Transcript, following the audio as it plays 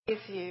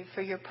you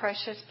for your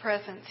precious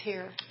presence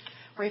here,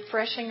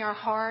 refreshing our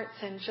hearts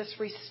and just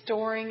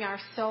restoring our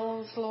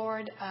souls,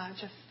 Lord.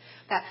 Just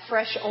that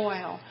fresh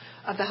oil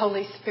of the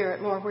Holy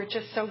Spirit, Lord. We're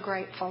just so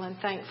grateful and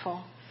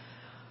thankful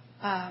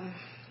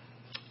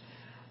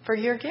for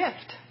your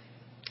gift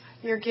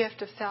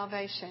of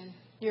salvation,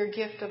 your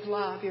gift of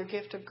love, your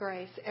gift of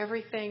grace.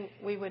 Everything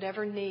we would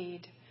ever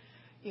need,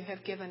 you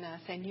have given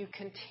us, and you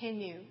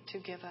continue to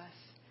give us.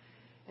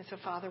 And so,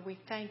 Father, we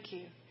thank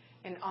you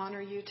and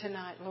honor you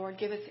tonight. Lord,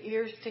 give us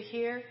ears to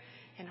hear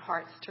and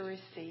hearts to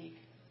receive.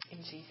 In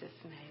Jesus'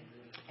 name.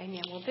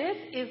 Amen. Well, this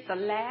is the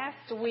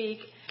last week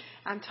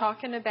I'm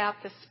talking about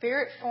the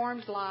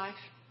Spirit-formed life.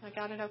 I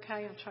got it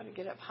okay? I'm trying to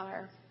get up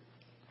higher.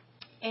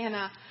 And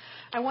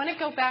I want to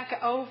go back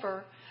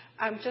over.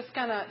 I'm just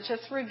going to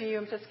review.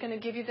 I'm just going to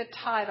give you the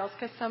titles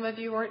because some of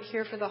you weren't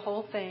here for the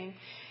whole thing.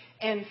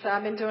 And so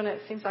I've been doing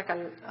it seems like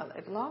a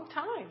long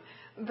time.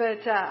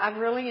 But I've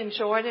really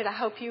enjoyed it. I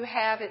hope you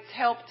have. It's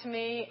helped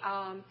me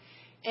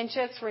and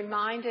just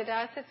reminded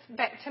us.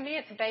 To me,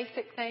 it's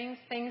basic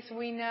things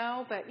we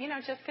know. But,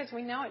 just because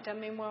we know it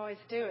doesn't mean we always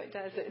do it,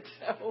 does it?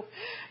 So,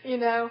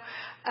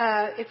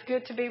 it's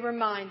good to be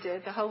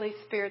reminded. The Holy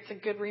Spirit's a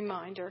good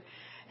reminder.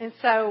 And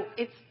so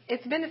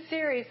it's been a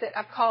series that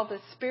I've called the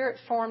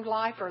Spirit-Formed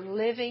Life, or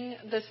Living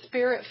the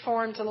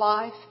Spirit-Formed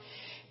Life.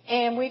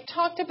 And we've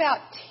talked about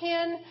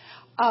 10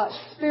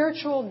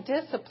 spiritual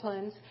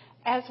disciplines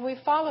as we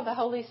follow the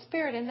Holy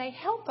Spirit. And they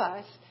help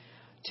us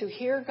to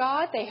hear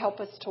God. They help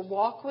us to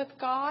walk with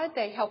God.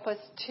 They help us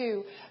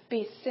to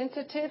be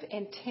sensitive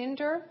and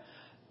tender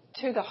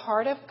to the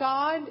heart of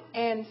God.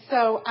 And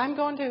so I'm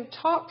going to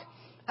talk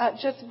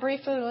just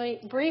briefly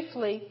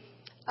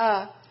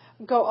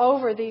go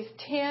over these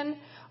 10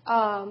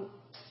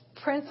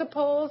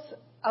 principles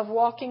of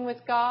walking with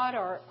God,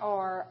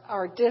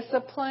 or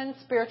disciplines,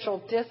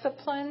 spiritual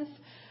disciplines,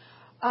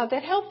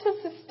 that help to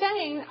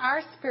sustain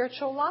our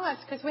spiritual lives,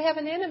 because we have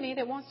an enemy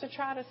that wants to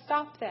try to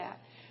stop that.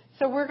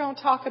 So we're going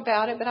to talk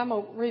about it, but I'm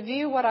going to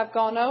review what I've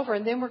gone over,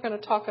 and then we're going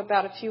to talk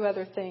about a few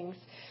other things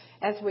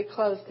as we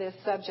close this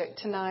subject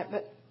tonight.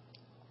 But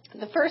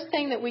the first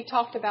thing that we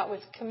talked about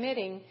was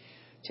committing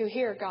to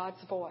hear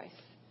God's voice.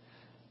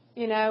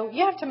 You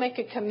have to make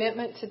a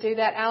commitment to do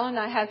that. Alan and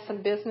I had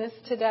some business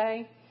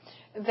today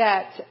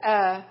that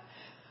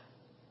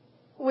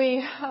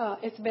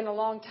it's been a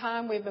long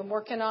time. We've been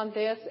working on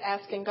this,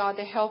 asking God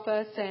to help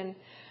us. And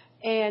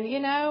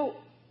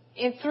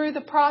through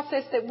the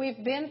process that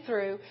we've been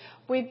through,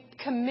 we've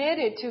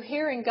committed to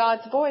hearing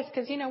God's voice.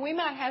 Because, we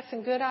might have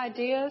some good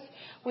ideas.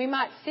 We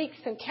might seek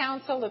some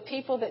counsel of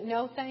people that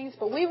know things.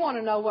 But we want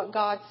to know what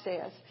God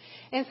says.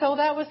 And so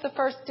that was the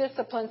first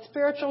discipline,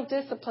 spiritual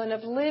discipline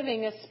of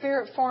living a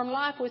Spirit-formed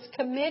life, was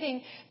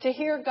committing to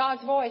hear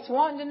God's voice,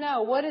 wanting to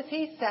know, what does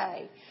He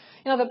say?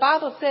 The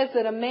Bible says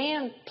that a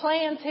man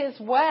plans his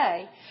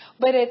way,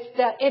 but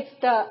it's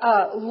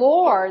the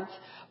Lord's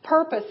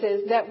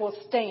purposes that will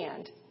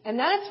stand. And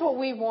that's what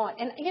we want.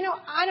 And,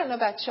 I don't know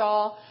about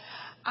y'all.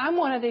 I'm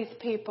one of these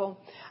people.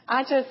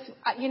 I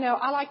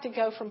like to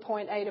go from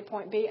point A to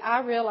point B.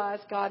 I realize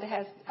God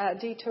has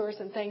detours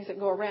and things that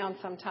go around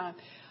sometime.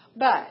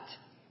 But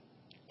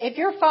if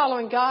you're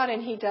following God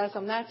and He does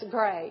them, that's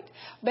great.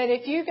 But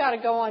if you got to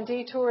go on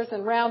detours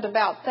and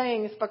roundabout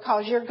things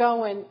because you're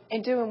going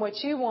and doing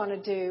what you want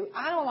to do,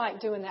 I don't like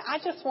doing that. I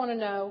just want to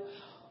know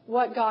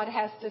what God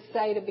has to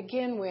say to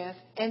begin with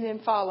and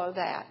then follow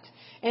that.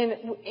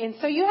 And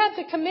so you have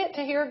to commit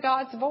to hear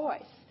God's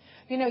voice.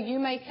 You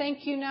may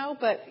think you know,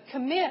 but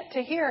commit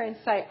to hear and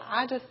say,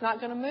 I'm just not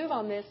going to move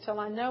on this till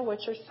I know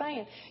what you're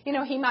saying.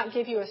 He might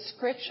give you a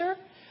scripture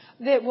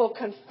that will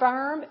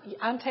confirm,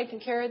 I'm taking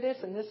care of this,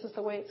 and this is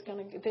the way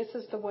this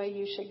is the way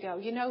you should go.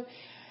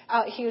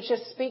 He'll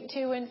just speak to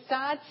you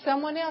inside.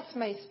 Someone else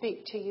may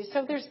speak to you.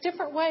 So there's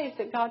different ways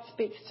that God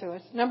speaks to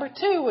us. Number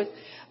 2 was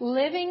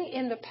living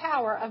in the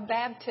power of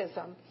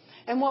baptism.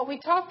 And what we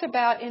talked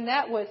about in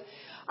that was,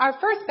 our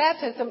first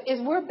baptism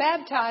is we're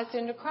baptized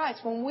into Christ.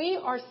 When we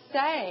are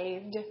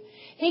saved,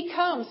 He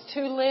comes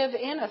to live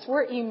in us.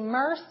 We're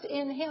immersed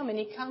in Him, and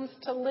He comes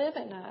to live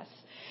in us.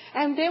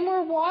 And then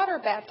we're water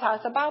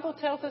baptized. The Bible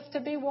tells us to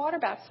be water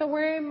baptized. So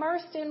we're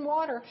immersed in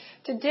water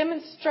to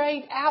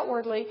demonstrate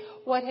outwardly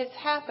what has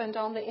happened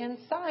on the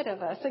inside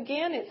of us.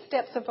 Again, it's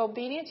steps of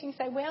obedience. You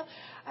can say, well,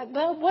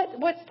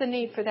 what's the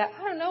need for that?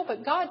 I don't know,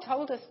 but God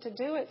told us to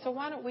do it. So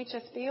why don't we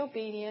just be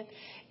obedient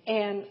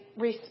and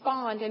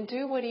respond and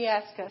do what He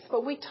asks us?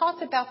 But we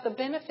talked about the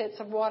benefits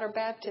of water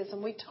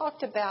baptism. We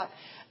talked about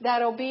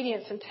that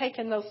obedience and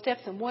taking those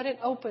steps and what it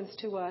opens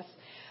to us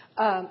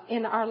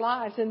in our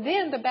lives. And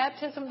then the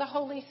baptism of the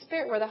Holy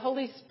Spirit, where the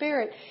Holy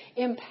Spirit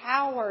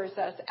empowers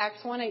us.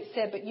 Acts 1:8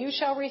 said, but you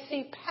shall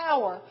receive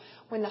power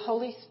when the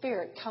Holy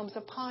Spirit comes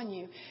upon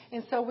you.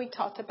 And so we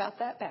talked about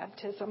that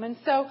baptism. And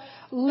so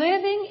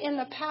living in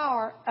the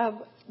power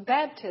of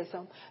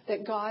baptism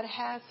that God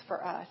has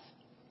for us.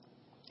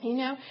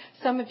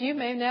 Some of you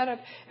may not have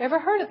ever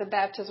heard of the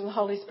baptism of the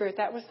Holy Spirit.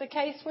 That was the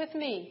case with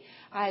me.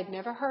 I had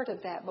never heard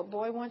of that. But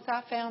boy, once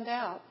I found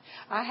out,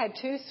 I had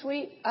 2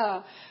 sweet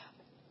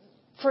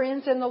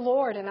friends in the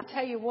Lord. And I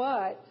tell you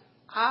what,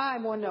 I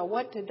want to know,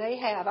 what did they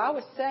have? I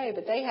was saved,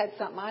 but they had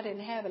something I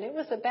didn't have. And it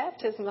was the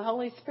baptism of the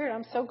Holy Spirit.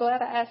 I'm so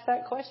glad I asked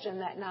that question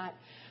that night,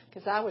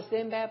 because I was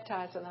then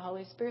baptized in the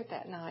Holy Spirit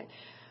that night,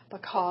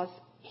 because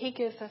He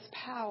gives us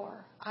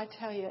power. I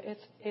tell you,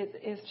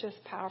 it's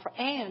just powerful.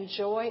 And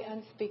joy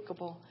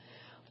unspeakable,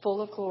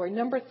 full of glory.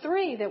 Number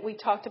 3 that we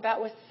talked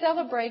about was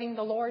celebrating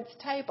the Lord's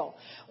table.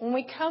 When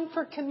we come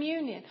for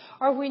communion,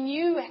 or when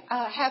you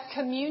have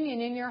communion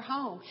in your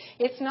home,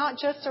 it's not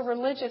just a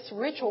religious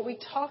ritual. We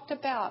talked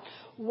about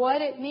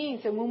what it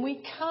means, and when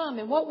we come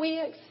and what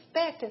we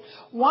expect and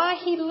why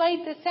He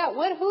laid this out.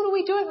 Who do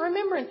we do it in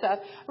remembrance of?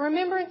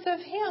 Remembrance of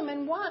Him.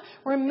 And why?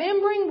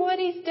 Remembering what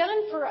He's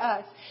done for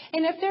us.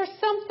 And if there's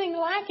something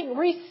lacking,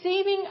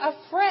 receiving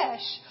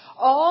afresh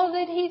all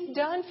that He's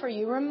done for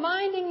you.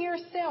 Reminding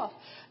yourself,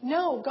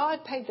 no,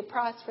 God paid the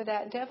price for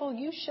that. Devil,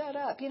 you shut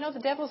up. You know, the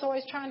devil's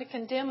always trying to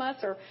condemn us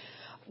or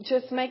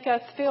just make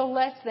us feel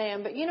less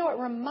than. But, you know, it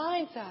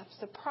reminds us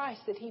the price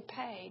that He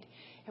paid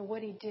and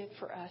what He did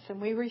for us. And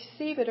we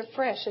receive it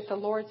afresh at the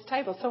Lord's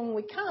table. So when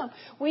we come,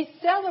 we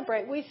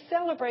celebrate. We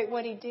celebrate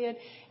what He did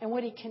and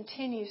what He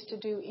continues to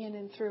do in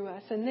and through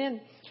us. And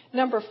then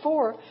number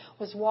 4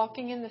 was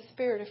walking in the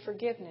spirit of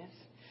forgiveness.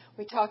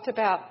 We talked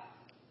about,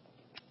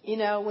 you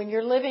know, when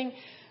you're living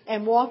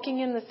and walking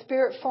in the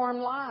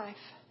Spirit-formed life,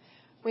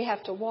 we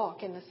have to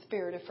walk in the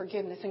spirit of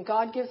forgiveness. And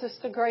God gives us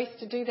the grace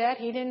to do that.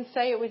 He didn't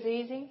say it was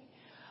easy,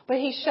 but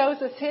He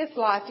shows us His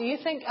life. Do you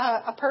think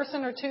a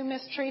person or two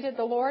mistreated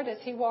the Lord as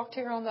He walked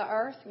here on the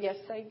earth? Yes,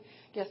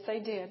 they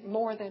did.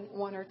 More than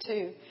one or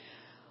two.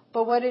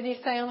 But what did He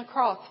say on the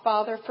cross?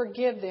 Father,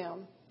 forgive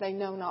them. They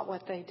know not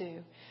what they do.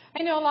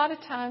 I know a lot of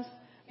times,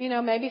 you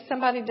know, maybe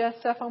somebody does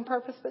stuff on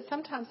purpose, but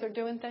sometimes they're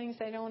doing things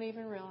they don't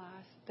even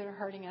realize that are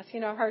hurting us. You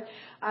know,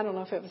 I don't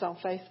know if it was on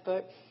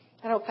Facebook.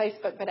 I don't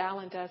Facebook, but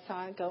Alan does, so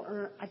I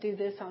go, I do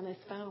this on his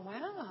phone.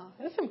 Wow,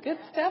 there's some good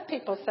stuff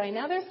people say.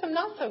 Now, there's some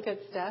not so good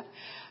stuff,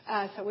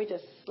 so we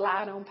just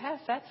slide on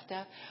past that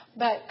stuff.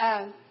 But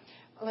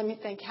let me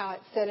think how it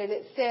said it.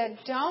 It said,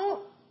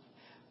 don't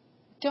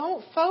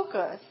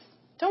focus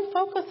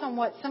on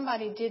what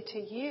somebody did to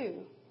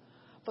you,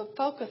 but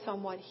focus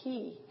on what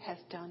He has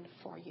done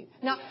for you.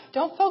 Now,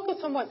 don't focus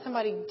on what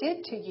somebody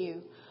did to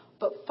you,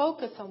 but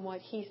focus on what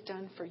He's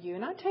done for you.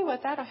 And I tell you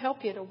what, that'll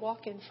help you to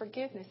walk in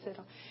forgiveness.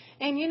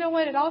 And you know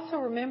what? It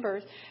also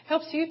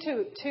helps you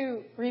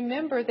to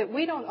remember that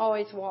we don't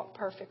always walk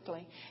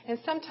perfectly. And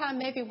sometimes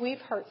maybe we've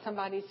hurt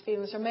somebody's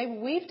feelings, or maybe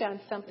we've done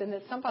something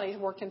that somebody's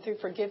working through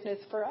forgiveness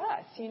for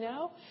us, you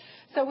know.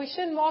 So we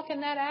shouldn't walk in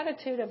that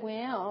attitude of,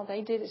 well,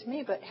 they did it to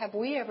me, but have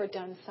we ever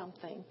done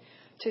something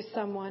to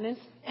someone?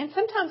 And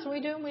sometimes we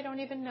do and we don't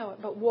even know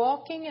it. But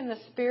walking in the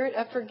spirit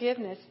of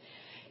forgiveness,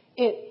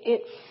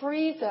 it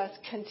frees us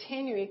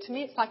continually. To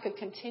me, it's like a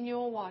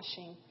continual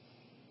washing.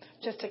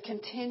 Just a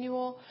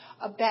continual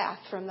bath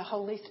from the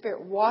Holy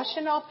Spirit.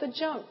 Washing off the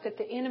junk that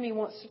the enemy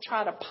wants to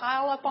try to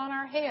pile up on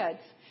our heads,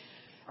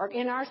 or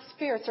in our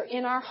spirits, or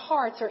in our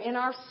hearts, or in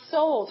our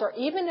souls, or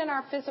even in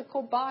our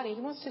physical body.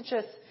 He wants to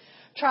just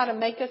try to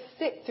make us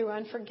sick through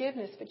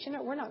unforgiveness. But you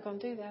know, we're not going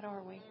to do that,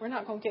 are we? We're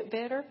not going to get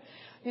bitter.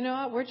 You know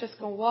what? We're just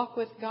going to walk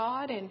with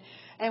God.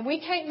 And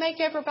we can't make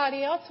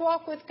everybody else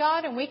walk with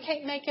God, and we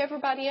can't make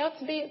everybody else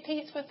be at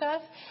peace with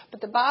us. But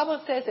the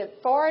Bible says, as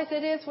far as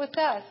it is with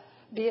us,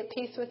 be at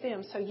peace with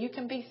them. So you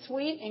can be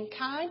sweet and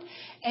kind.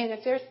 And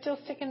if they're still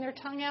sticking their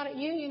tongue out at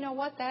you, you know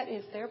what? That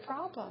is their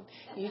problem.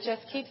 You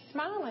just keep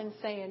smiling,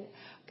 saying,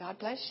 God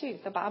bless you.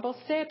 The Bible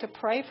said to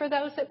pray for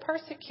those that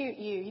persecute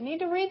you. You need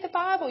to read the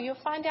Bible. You'll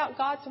find out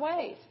God's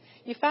ways.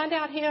 You find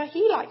out how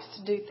He likes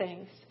to do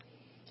things.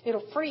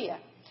 It'll free you.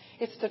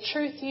 It's the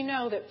truth you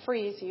know that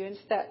frees you. It's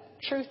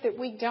that truth that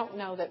we don't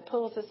know that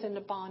pulls us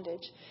into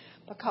bondage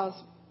because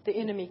the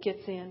enemy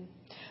gets in.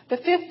 The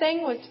 5th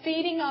thing was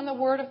feeding on the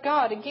Word of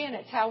God. Again,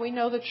 it's how we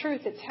know the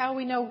truth. It's how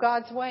we know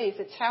God's ways.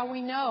 It's how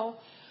we know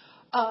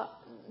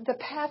the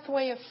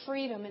pathway of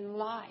freedom and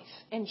life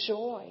and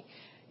joy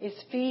is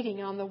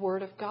feeding on the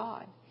Word of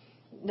God.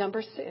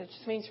 Number 6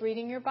 just means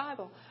reading your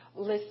Bible,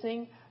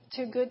 listening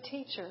to good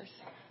teachers.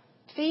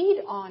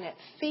 Feed on it.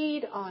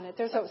 Feed on it.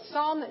 There's a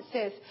psalm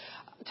that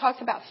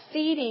talks about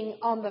feeding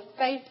on the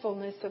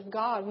faithfulness of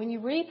God. When you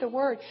read the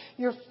Word,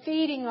 you're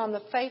feeding on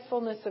the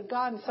faithfulness of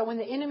God. And so when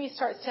the enemy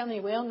starts telling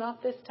you, well,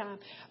 not this time,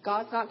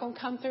 God's not going to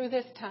come through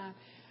this time,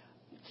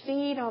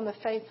 feed on the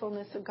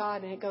faithfulness of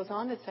God. And it goes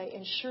on to say,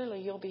 and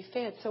surely you'll be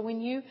fed. So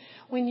when you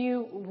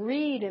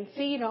read and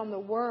feed on the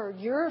Word,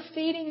 you're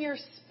feeding your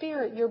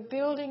spirit, you're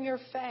building your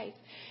faith.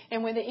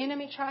 And when the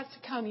enemy tries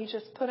to come, you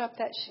just put up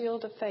that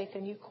shield of faith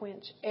and you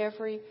quench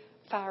every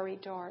fiery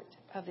dart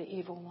of the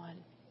evil one.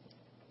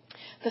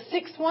 The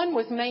 6th one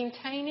was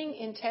maintaining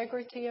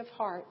integrity of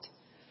heart.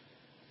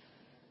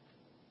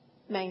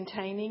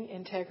 Maintaining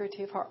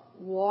integrity of heart.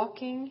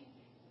 Walking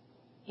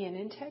in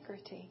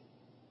integrity.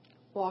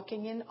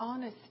 Walking in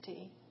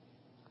honesty.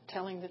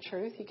 Telling the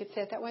truth, you could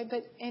say it that way,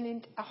 but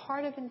in a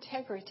heart of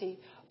integrity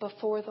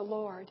before the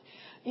Lord.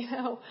 You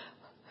know,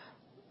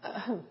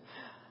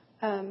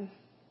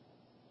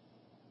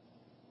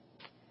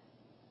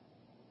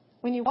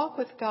 when you walk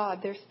with God,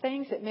 there's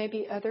things that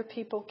maybe other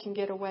people can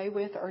get away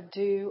with or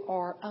do,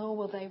 or, oh,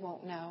 well, they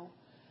won't know.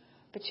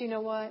 But you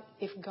know what?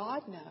 If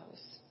God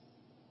knows,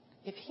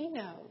 if He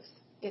knows,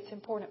 it's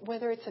important.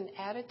 Whether it's an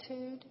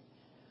attitude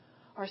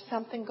or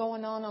something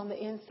going on the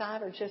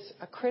inside, or just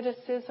a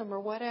criticism or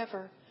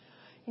whatever,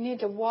 you need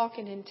to walk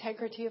in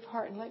integrity of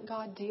heart and let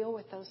God deal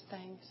with those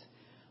things.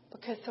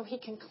 Because so He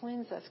can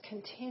cleanse us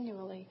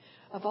continually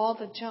of all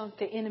the junk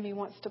the enemy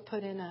wants to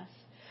put in us.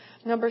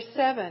 Number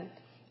 7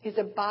 is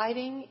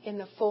abiding in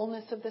the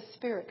fullness of the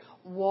Spirit.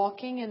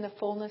 Walking in the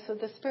fullness of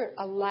the Spirit.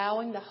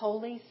 Allowing the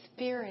Holy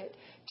Spirit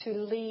to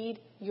lead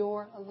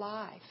your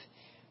life.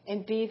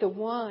 And be the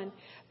one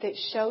that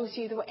shows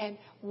you the way. And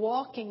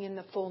walking in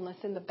the fullness,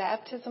 in the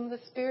baptism of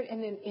the Spirit,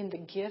 and then in the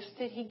gifts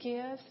that He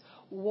gives.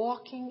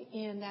 Walking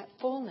in that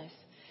fullness.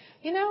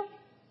 You know,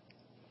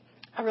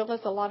 I realize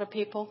a lot of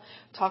people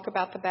talk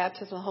about the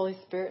baptism of the Holy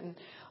Spirit,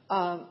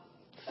 and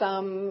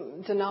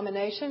some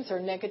denominations are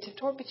negative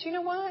toward it. But you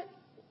know what?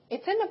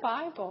 It's in the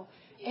Bible,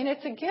 and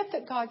it's a gift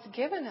that God's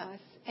given us.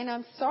 And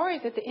I'm sorry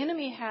that the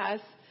enemy has,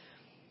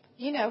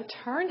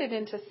 turned it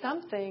into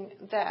something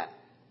that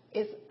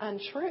is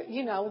untrue.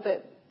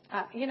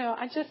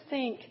 I just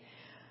think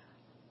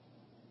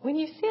when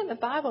you see it in the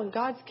Bible and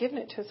God's given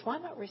it to us, why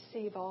not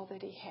receive all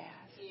that He has?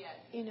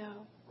 Yes.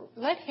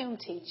 Let Him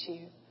teach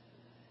you.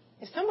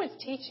 If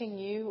someone's teaching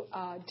you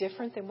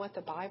different than what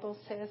the Bible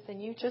says, then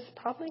you just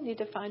probably need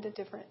to find a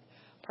different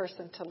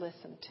person to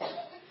listen to.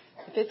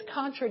 If it's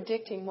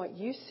contradicting what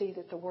you see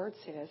that the Word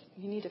says,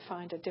 you need to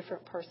find a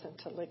different person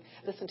to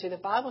listen to. The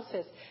Bible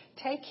says,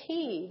 take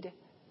heed,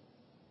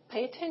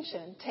 pay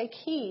attention, take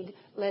heed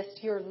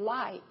lest your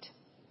light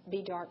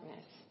be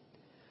darkness.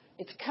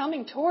 It's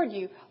coming toward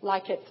you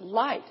like it's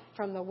light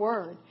from the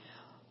Word.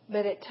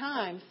 But at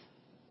times,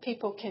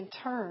 people can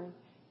turn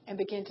and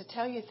begin to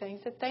tell you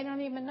things that they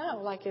don't even know.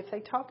 Like if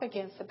they talk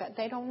against it,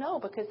 they don't know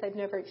because they've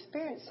never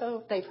experienced.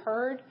 So they've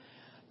heard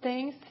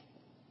things,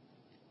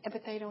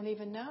 but they don't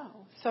even know.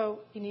 So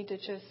you need to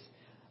just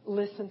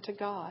listen to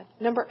God.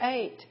 Number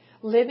 8,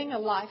 living a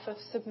life of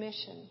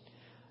submission.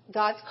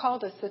 God's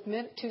called us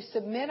to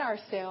submit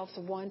ourselves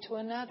one to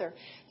another.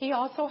 He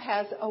also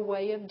has a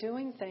way of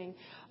doing things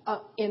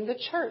in the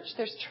church.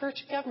 There's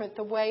church government,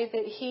 the way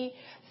that He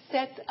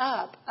sets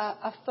up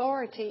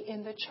authority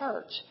in the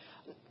church.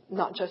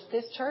 Not just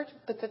this church,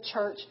 but the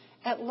church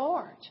at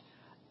large.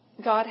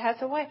 God has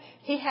a way.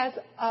 He has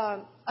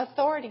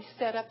authority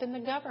set up in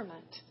the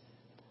government.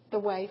 The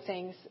way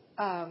things,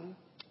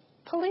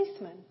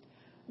 policemen.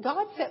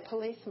 God set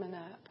policemen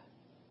up.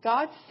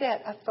 God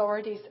set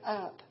authorities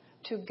up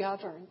to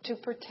govern, to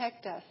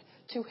protect us,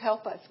 to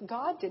help us.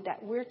 God did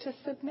that. We're to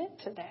submit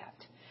to that.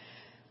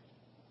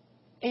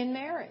 In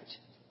marriage,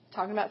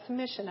 talking about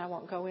submission, I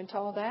won't go into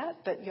all that,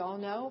 but y'all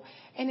know.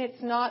 And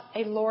it's not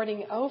a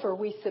lording over.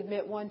 We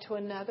submit one to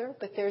another,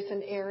 but there's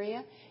an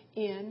area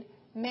in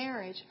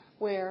marriage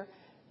where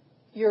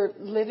you're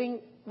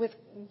living with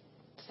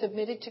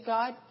submitted to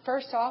God.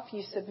 First off,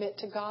 you submit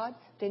to God,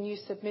 then you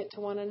submit to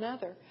one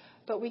another.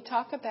 But we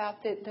talk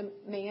about the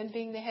man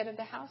being the head of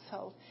the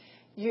household.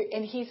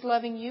 And he's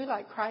loving you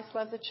like Christ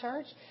loved the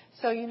church.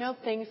 So,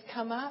 things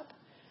come up.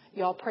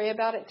 Y'all pray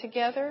about it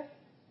together.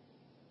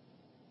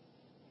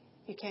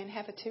 You can't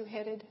have a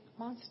two-headed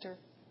monster.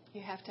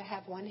 You have to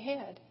have one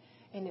head,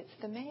 and it's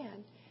the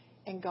man.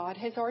 And God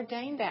has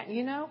ordained that.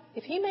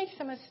 If he makes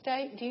a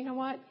mistake, do you know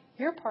what?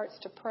 Your part's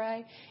to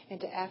pray and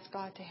to ask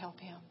God to help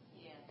him.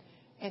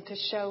 And to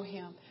show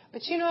him.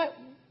 But you know what?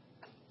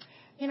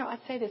 I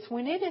say this.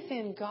 When it is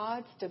in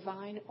God's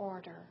divine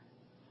order,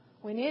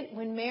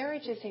 when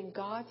marriage is in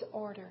God's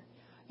order,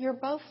 you're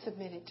both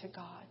submitted to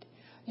God.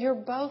 You're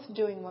both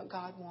doing what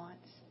God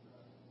wants.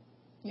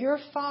 You're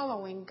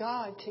following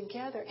God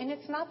together. And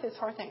it's not this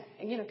hard thing.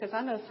 Because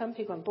I know some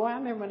people, and boy, I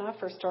remember when I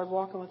first started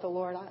walking with the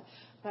Lord,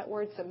 that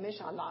word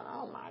submission, I thought,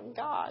 oh my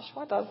gosh,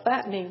 what does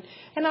that mean?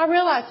 And I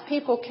realized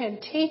people can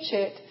teach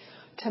it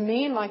to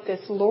mean like this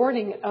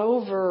lording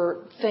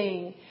over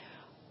thing.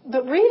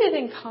 But read it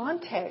in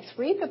context.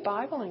 Read the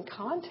Bible in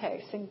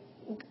context. And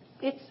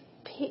it's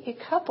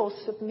couples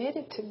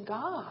submitted to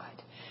God.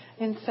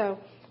 And so,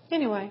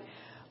 anyway,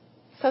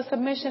 so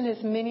submission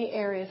is many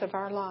areas of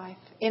our life.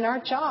 In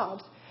our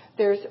jobs,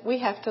 we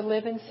have to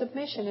live in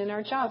submission in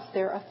our jobs.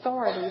 There are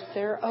authorities.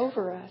 They're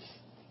over us.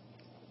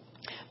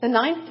 The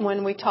 9th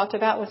one we talked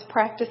about was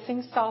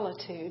practicing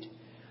solitude.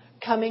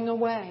 Coming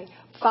away.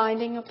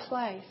 Finding a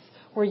place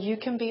where you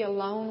can be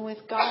alone with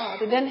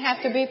God. It doesn't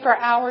have to be for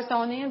hours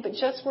on end, but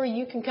just where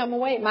you can come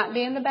away. It might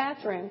be in the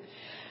bathroom.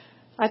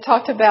 I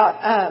talked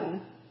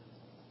about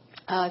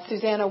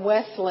Susanna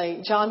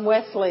Wesley, John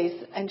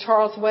Wesley's and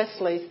Charles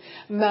Wesley's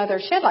mother.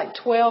 She had like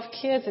 12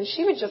 kids, and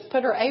she would just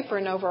put her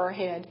apron over her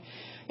head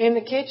in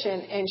the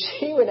kitchen, and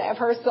she would have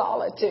her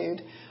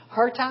solitude,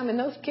 her time. And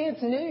those kids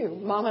knew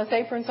Mama's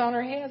apron's on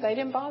her head. They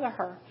didn't bother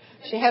her.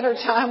 She had her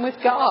time with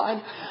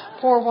God.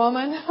 Poor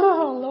woman.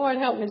 Oh, Lord,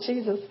 help me,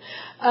 Jesus.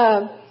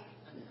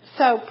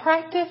 So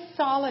practice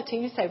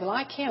solitude. You say, well,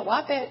 I can't. Well,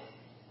 I bet,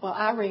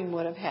 Irene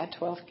would have had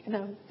 12.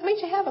 That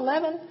means you have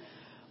 11.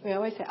 We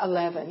always say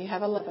 11. You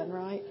have 11,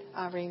 right?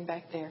 Irene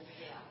back there.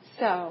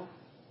 So,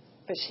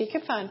 but she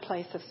could find a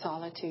place of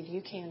solitude.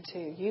 You can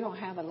too. You don't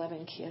have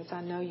 11 kids.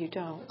 I know you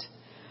don't.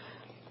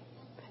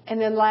 And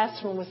then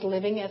last one was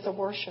living as a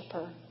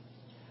worshiper.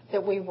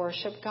 That we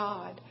worship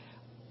God.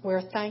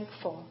 We're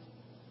thankful.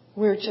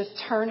 We're just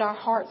turned our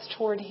hearts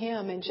toward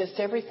Him, and just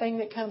everything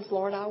that comes,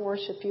 Lord, I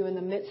worship You in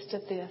the midst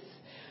of this.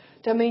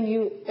 Don't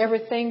mean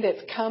everything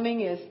that's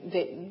coming is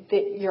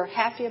that you're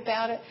happy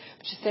about it.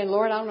 But you say,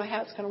 Lord, I don't know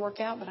how it's going to work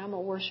out, but I'm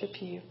going to worship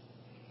You.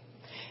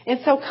 And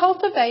so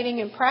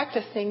cultivating and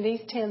practicing these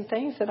 10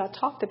 things that I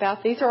talked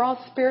about, these are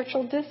all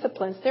spiritual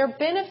disciplines. They're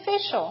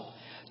beneficial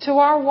to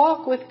our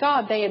walk with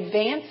God. They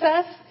advance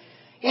us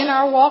in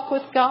our walk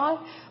with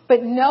God.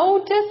 But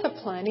no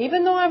discipline,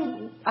 even though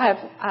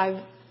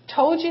I've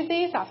told you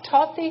these, I've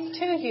taught these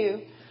to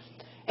you,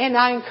 and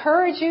I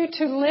encourage you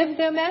to live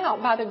them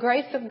out by the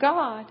grace of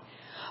God.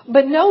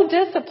 But no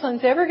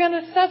discipline's ever going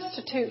to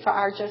substitute for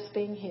our just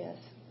being His.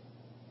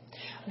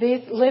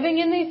 Living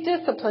in these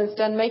disciplines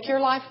doesn't make your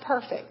life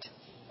perfect.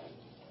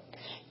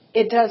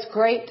 It does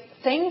great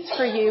things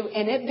for you,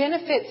 and it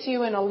benefits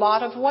you in a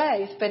lot of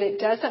ways, but it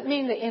doesn't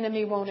mean the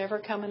enemy won't ever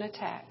come and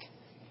attack.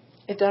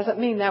 It doesn't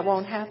mean that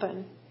won't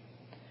happen.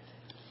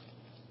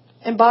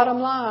 And bottom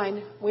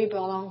line, we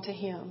belong to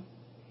Him.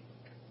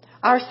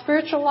 Our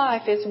spiritual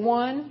life is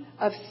one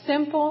of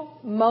simple,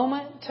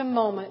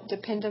 moment-to-moment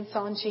dependence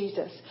on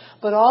Jesus.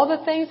 But all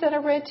the things that I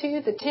read to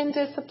you, the 10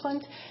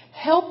 disciplines,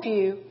 help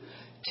you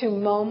to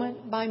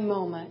moment by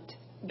moment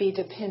be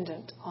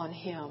dependent on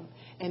Him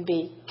and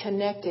be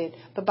connected.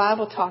 The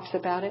Bible talks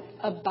about it,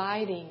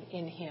 abiding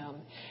in Him.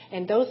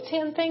 And those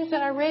 10 things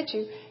that I read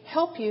you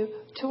help you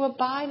to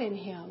abide in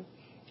Him.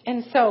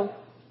 And so,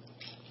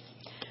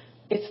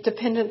 it's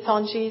dependence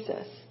on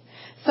Jesus.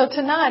 So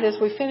tonight, as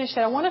we finish it,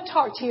 I want to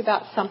talk to you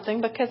about something,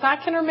 because I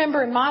can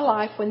remember in my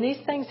life when these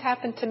things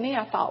happened to me,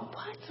 I thought,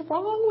 what's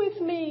wrong with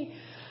me?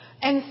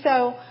 And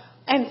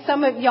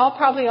some of y'all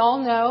probably all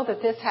know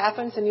that this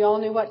happens and you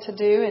all knew what to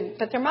do.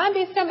 But there might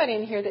be somebody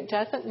in here that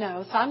doesn't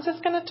know. So I'm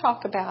just going to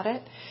talk about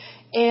it.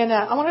 And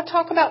I want to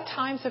talk about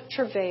times of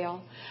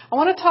travail. I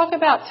want to talk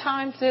about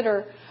times that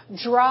are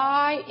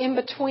dry in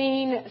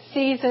between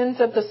seasons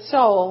of the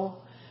soul,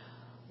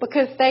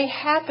 because they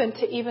happen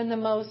to even the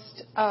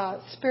most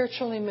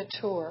spiritually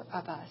mature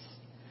of us.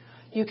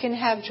 You can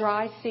have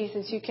dry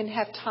seasons. You can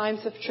have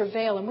times of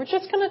travail. And we're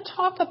just going to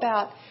talk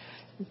about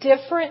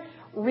different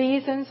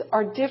reasons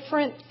or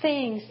different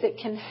things that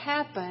can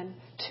happen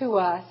to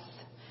us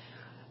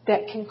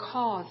that can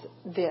cause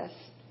this.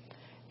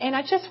 And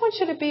I just want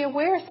you to be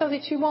aware so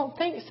that you won't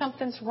think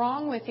something's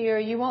wrong with you, or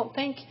you won't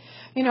think,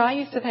 I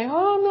used to think,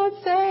 I'm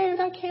not saved,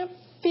 I can't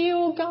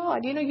feel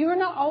God. You're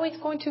not always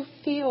going to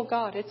feel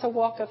God. It's a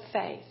walk of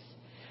faith.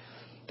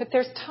 But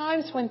there's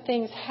times when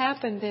things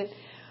happen that,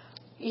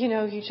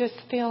 you just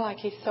feel like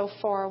He's so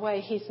far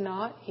away. He's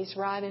not. He's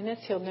right in us.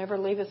 He'll never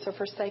leave us or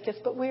forsake us.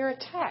 But we're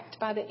attacked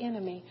by the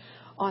enemy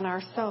on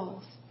our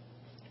souls.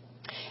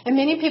 And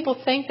many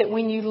people think that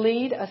when you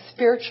lead a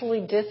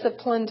spiritually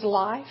disciplined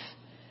life,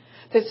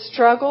 that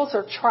struggles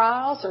or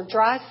trials or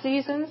dry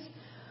seasons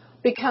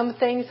become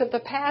things of the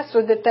past,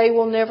 or that they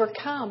will never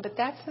come. But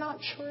that's not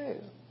true.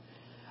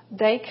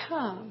 They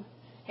come,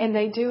 and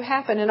they do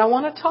happen. And I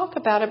want to talk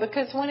about it,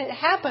 because when it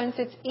happens,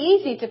 it's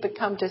easy to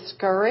become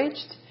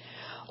discouraged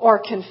or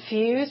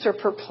confused or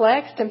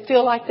perplexed and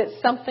feel like that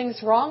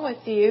something's wrong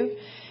with you.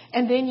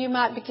 And then you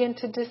might begin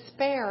to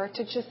despair,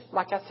 to just,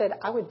 like I said,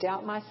 I would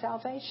doubt my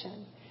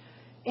salvation.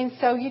 And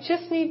so you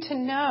just need to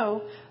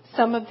know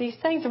some of these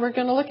things. And we're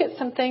going to look at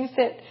some things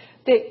that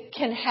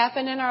can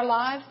happen in our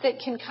lives that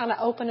can kind of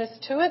open us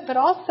to it. But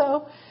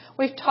also,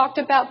 we've talked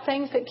about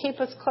things that keep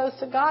us close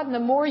to God. And the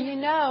more you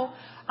know,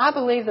 I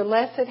believe the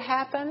less it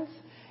happens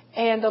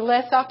and the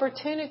less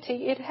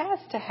opportunity it has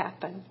to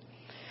happen.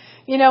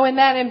 In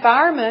that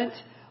environment,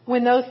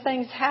 when those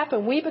things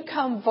happen, we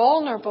become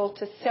vulnerable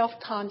to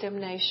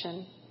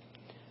self-condemnation,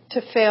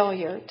 to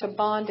failure, to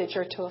bondage,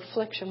 or to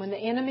affliction. When the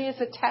enemy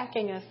is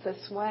attacking us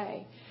this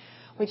way,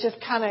 we just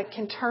kind of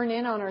can turn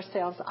in on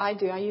ourselves. I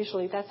do.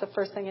 That's the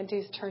first thing I do,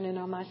 is turn in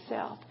on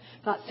myself.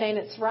 Not saying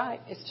it's right.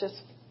 It's just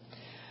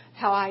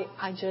how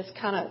I just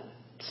kind of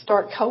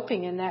start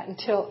coping in that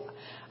until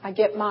I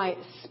get my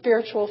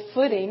spiritual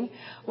footing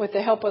with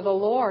the help of the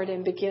Lord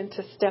and begin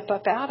to step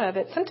up out of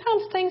it.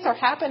 Sometimes things are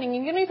happening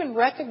and you don't even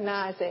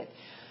recognize it.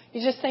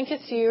 You just think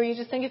it's you, or you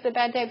just think it's a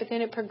bad day, but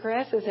then it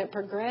progresses,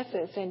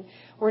 and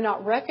we're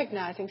not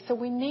recognizing. So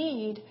we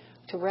need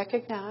to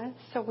recognize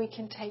so we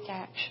can take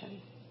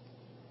action.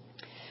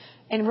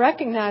 And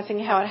recognizing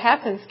how it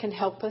happens can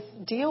help us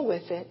deal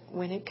with it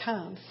when it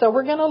comes. So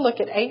we're going to look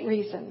at 8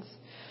 reasons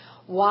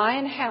why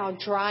and how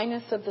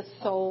dryness of the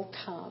soul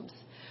comes.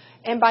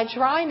 And by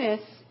dryness,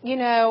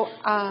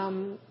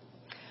 I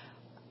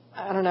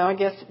don't know, I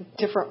guess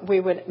we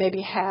would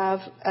maybe have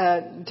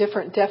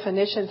different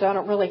definitions. I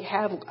don't really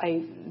have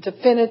a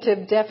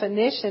definitive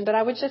definition, but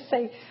I would just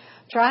say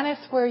dryness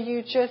where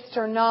you just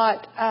are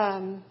not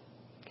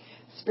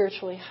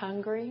spiritually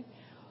hungry,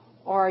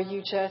 or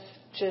you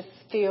just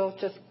feel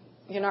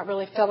you're not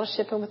really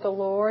fellowshipping with the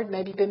Lord.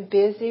 Maybe you've been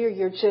busy, or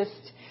you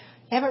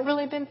haven't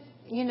really been,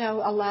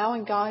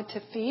 allowing God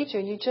to feed you.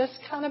 You just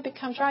kind of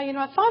become dry.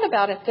 I thought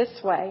about it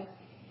this way.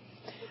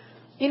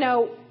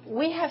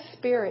 We have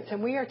spirits,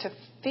 and we are to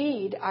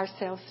feed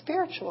ourselves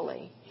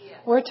spiritually. Yeah.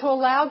 We're to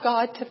allow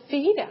God to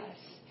feed us.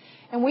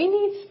 And we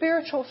need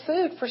spiritual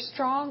food for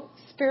strong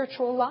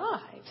spiritual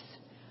lives.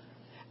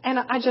 And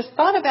I just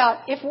thought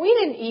about, if we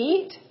didn't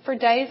eat for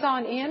days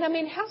on end,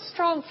 how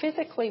strong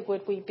physically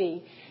would we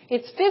be?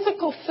 It's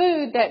physical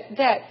food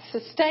that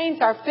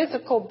sustains our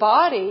physical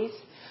bodies,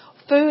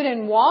 food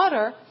and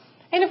water.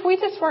 And if we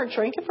just weren't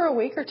drinking for a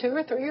week or 2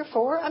 or 3 or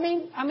 4,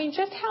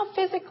 just how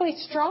physically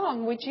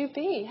strong would you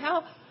be?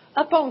 How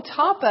up on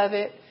top of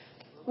it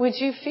would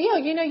you feel?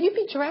 You'd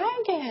be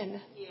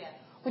dragging. Yeah.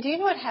 Well, do you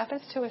know what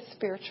happens to us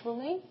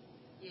spiritually?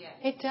 Yeah.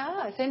 It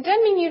does. And it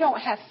doesn't mean you don't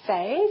have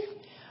faith.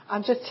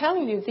 I'm just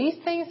telling you, these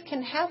things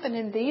can happen,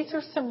 and these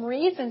are some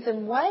reasons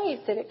and ways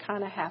that it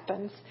kind of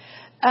happens.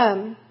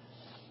 The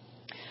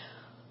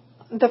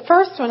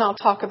first one I'll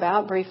talk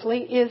about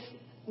briefly is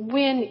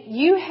when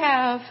you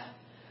have,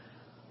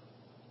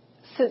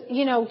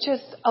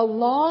 just a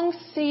long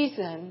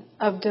season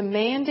of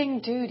demanding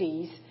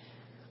duty,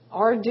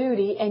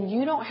 and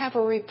you don't have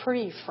a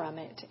reprieve from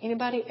it.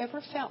 Anybody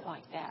ever felt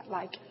like that?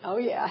 Like, oh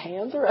yeah,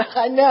 hands are up.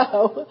 I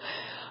know.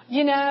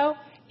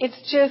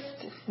 It's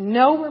just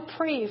no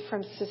reprieve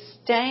from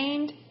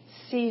sustained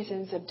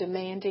seasons of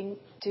demanding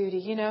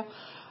duty.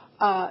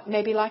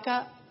 Maybe like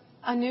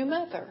a new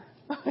mother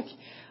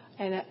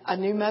and a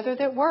new mother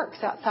that works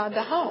outside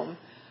the home.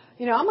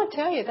 I'm going to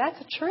tell you, that's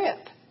a trip.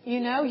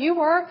 You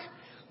work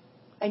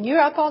and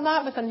you're up all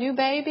night with a new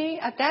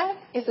baby. That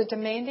is a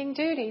demanding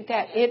duty.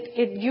 That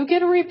you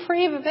get a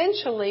reprieve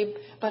eventually,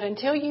 but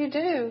until you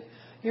do,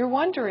 you're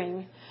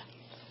wondering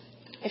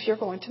if you're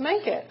going to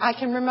make it. I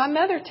can remember my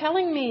mother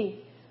telling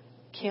me,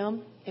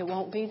 Kim, it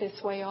won't be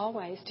this way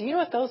always. Do you know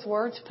what those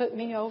words put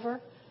me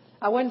over?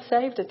 I wasn't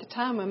saved at the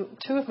time when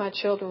 2 of my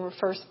children were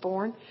first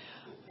born.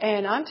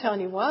 And I'm telling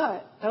you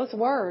what, those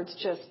words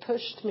just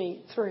pushed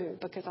me through,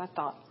 because I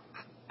thought,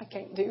 I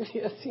can't do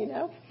this,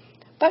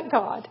 But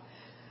God,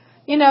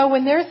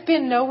 when there's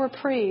been no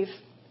reprieve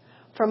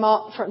from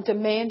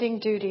demanding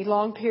duty,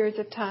 long periods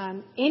of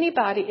time,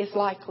 anybody is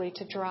likely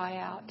to dry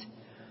out.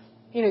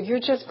 You're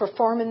just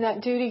performing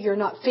that duty. You're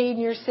not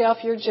feeding yourself.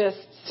 You're just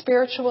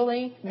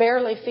spiritually,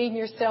 barely feeding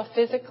yourself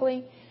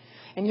physically.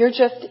 And you're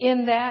just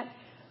in that.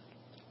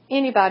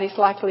 Anybody's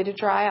likely to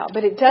dry out.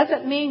 But it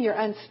doesn't mean you're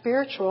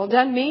unspiritual. It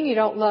doesn't mean you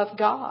don't love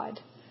God.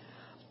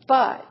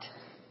 But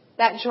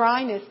that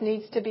dryness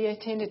needs to be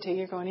attended to.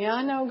 You're going, yeah,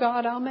 I know,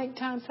 God, I'll make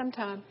time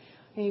sometime.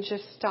 And you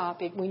just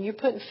stop it. When you're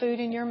putting food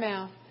in your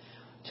mouth,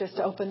 just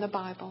open the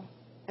Bible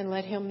and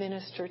let Him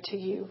minister to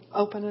you.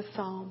 Open a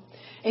psalm.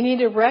 And you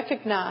need to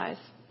recognize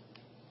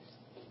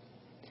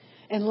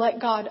and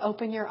let God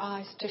open your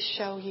eyes to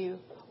show you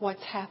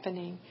what's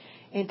happening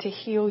and to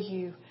heal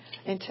you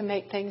and to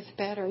make things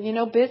better.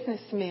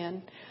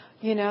 Businessmen,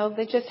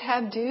 they just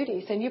have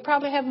duties, and you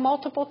probably have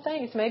multiple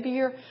things. Maybe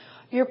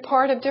you're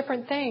part of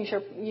different things.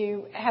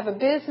 You have a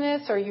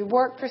business, or you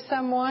work for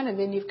someone, and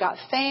then you've got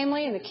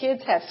family, and the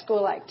kids have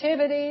school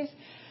activities.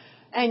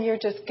 And you're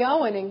just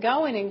going and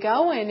going and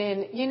going.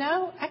 And,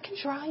 that can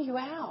dry you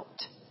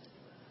out.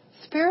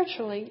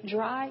 Spiritually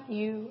dry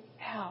you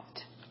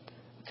out.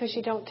 Because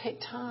you don't take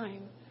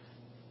time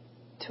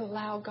to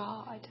allow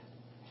God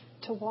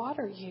to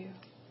water you.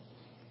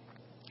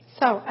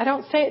 So, I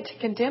don't say it to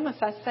condemn us.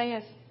 I say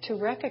it to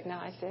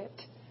recognize it.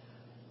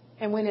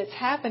 And when it's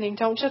happening,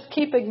 don't just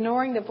keep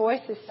ignoring the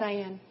voices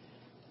saying,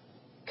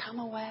 come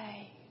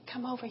away.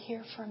 Come over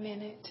here for a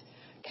minute.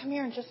 Come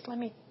here and just let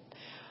me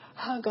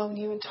hug on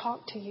you and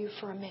talk to you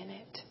for a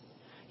minute.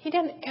 He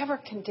doesn't ever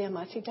condemn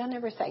us. He doesn't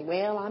ever say,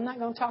 well, I'm not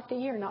going to talk to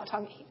you or not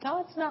talking.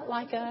 God's not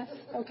like us,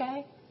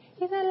 okay?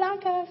 He's not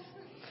like us.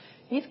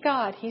 He's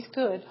God. He's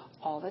good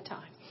all the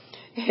time.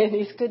 And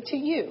He's good to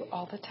you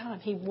all the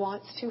time. He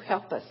wants to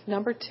help us.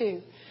 Number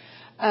 2,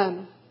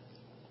 a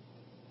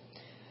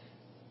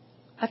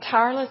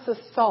tireless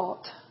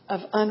assault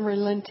of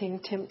unrelenting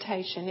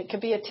temptation. It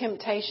could be a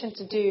temptation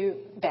to do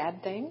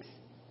bad things.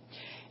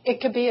 It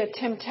could be a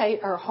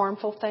or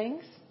harmful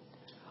things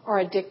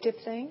or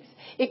addictive things.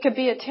 It could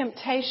be a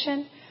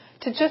temptation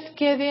to just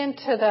give in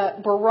to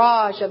the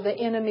barrage of the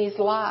enemy's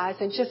lies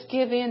and just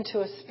give in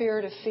to a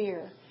spirit of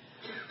fear.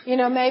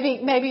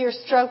 Maybe you're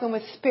struggling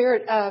with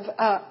spirit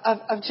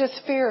of just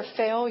fear of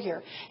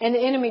failure, and the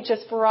enemy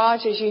just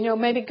barrages you.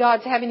 Maybe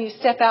God's having you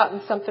step out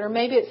in something, or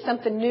maybe it's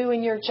something new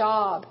in your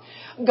job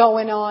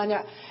going on,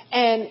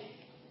 and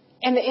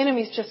the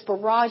enemy's just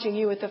barraging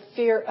you with the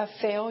fear of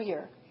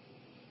failure.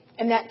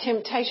 And that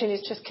temptation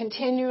is just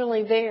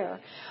continually there.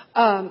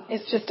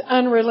 It's just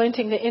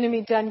unrelenting. The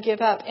enemy doesn't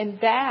give up. And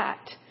that,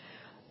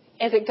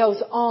 as it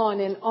goes on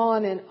and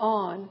on and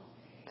on,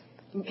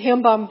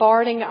 him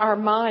bombarding our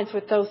minds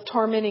with those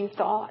tormenting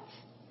thoughts,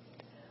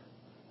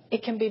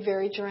 it can be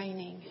very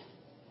draining.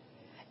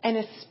 And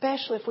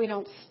especially if we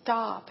don't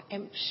stop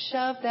and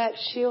shove that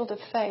shield of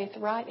faith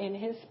right in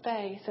His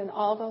face and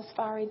all those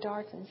fiery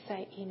darts and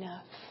say,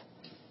 enough.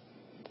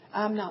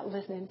 I'm not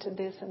listening to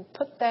this. And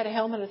put that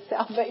helmet of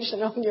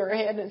salvation on your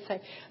head and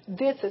say,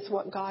 this is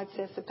what God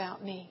says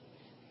about me.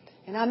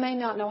 And I may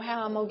not know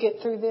how I'm going to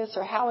get through this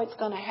or how it's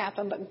going to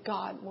happen, but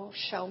God will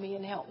show me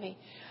and help me.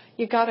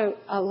 You've got to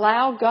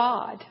allow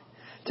God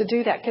to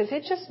do that, because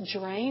it just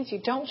drains you.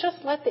 Don't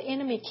just let the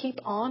enemy keep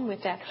on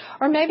with that.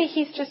 Or maybe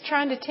he's just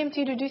trying to tempt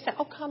you to do something.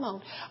 Oh, come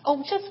on.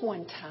 Oh, just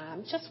one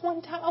time. Just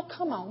one time. Oh,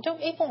 come on.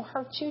 It won't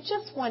hurt you.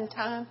 Just one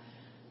time.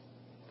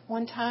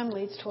 One time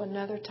leads to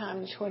another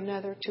time, to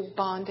another, to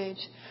bondage,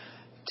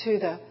 to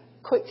the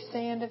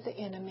quicksand of the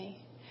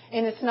enemy.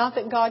 And it's not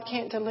that God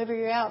can't deliver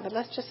you out, but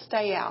let's just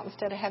stay out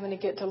instead of having to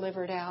get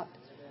delivered out.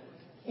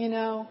 You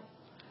know,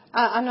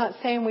 I'm not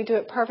saying we do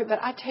it perfect, but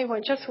I tell you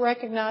what, just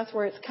recognize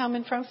where it's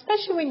coming from,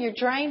 especially when you're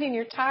drained and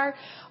you're tired.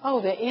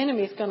 Oh, the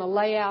enemy's going to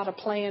lay out a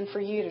plan for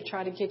you to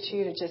try to get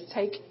you to just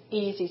take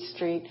easy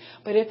street.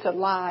 But it's a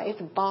lie.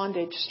 It's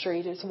bondage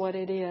street is what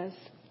it is.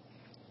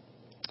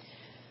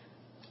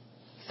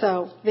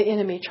 So the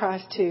enemy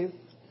tries to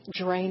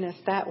drain us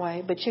that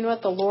way. But you know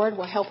what? The Lord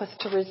will help us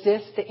to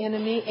resist the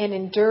enemy and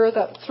endure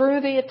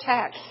through the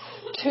attacks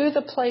to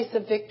the place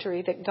of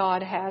victory that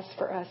God has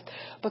for us.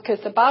 Because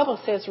the Bible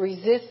says,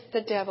 resist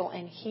the devil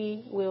and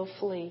he will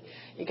flee.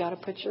 You got to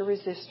put your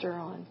resistor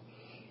on.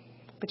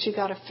 But you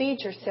got to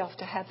feed yourself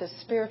to have the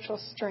spiritual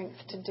strength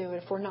to do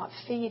it. If we're not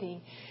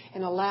feeding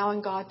and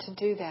allowing God to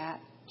do that,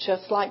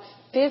 just like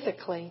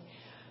physically,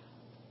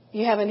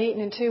 you haven't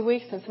eaten in 2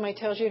 weeks and somebody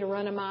tells you to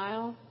run a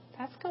mile,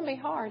 that's going to be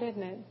hard,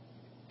 isn't it?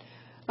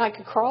 I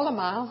could crawl a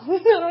mile.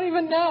 I don't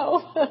even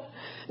know.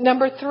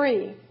 Number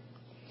 3,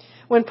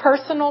 when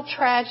personal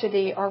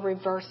tragedy or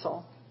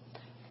reversal,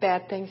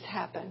 bad things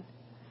happen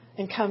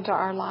and come to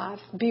our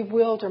lives.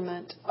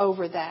 Bewilderment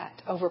over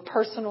that, over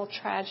personal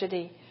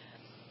tragedy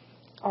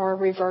or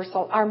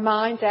reversal. Our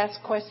minds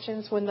ask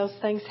questions when those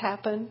things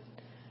happen.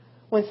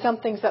 When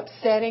something's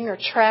upsetting or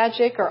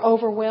tragic or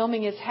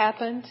overwhelming has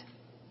happened.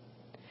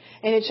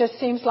 And it just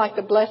seems like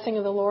the blessing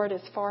of the Lord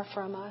is far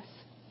from us.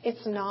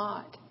 It's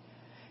not.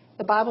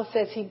 The Bible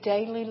says He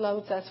daily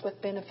loads us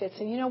with benefits.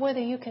 And you know, whether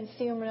you can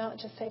see them or not,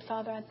 just say,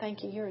 Father, I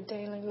thank you. You're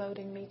daily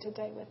loading me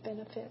today with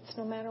benefits,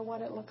 no matter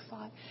what it looks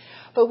like.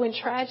 But when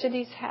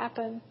tragedies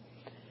happen,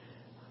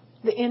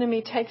 the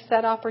enemy takes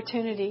that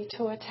opportunity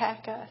to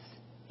attack us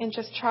and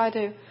just try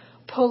to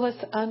pull us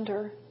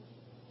under.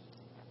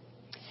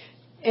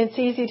 It's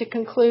easy to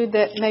conclude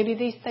that maybe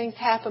these things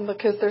happen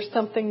because there's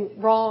something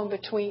wrong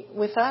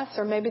with us,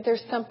 or maybe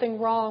there's something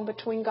wrong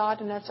between God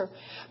and us, or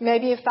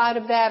maybe if I'd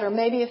have that, or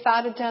maybe if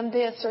I'd have done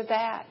this or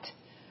that.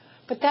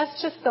 But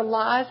that's just the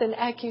lies and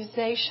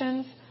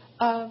accusations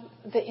of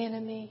the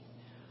enemy.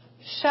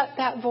 Shut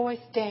that voice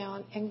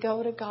down and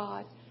go to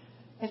God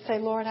and say,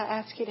 Lord, I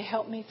ask you to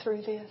help me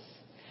through this.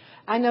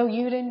 I know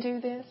you didn't do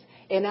this,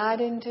 and I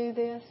didn't do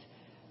this.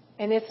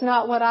 And it's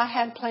not what I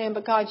had planned,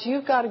 but God,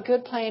 you've got a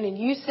good plan, and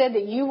you said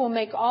that you will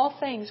make all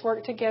things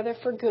work together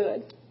for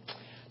good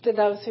to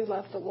those who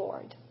love the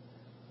Lord.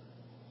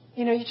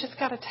 You know, you just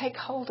got to take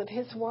hold of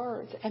His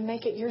words and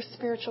make it your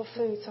spiritual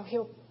food so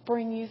He'll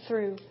bring you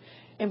through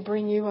and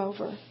bring you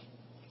over.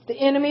 The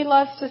enemy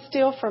loves to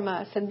steal from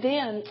us and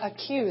then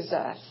accuse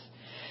us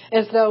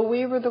as though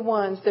we were the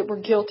ones that were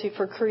guilty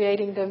for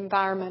creating the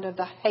environment of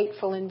the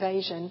hateful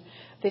invasion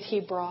that he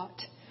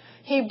brought.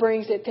 He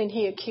brings it, then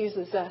he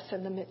accuses us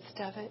in the midst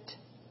of it.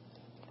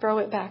 Throw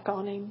it back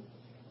on him.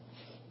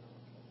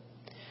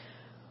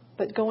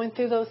 But going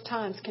through those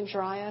times can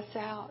dry us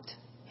out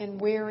and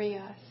weary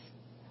us.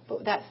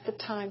 But that's the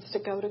times to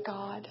go to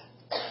God.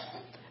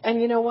 And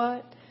you know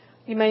what?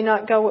 You may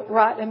not go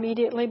right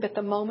immediately, but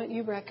the moment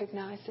you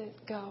recognize it,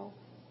 go.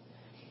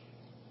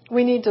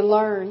 We need to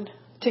learn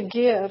to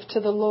give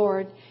to the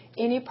Lord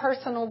any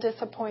personal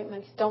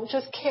disappointments. Don't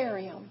just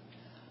carry them.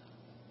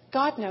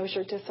 God knows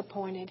you're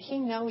disappointed. He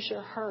knows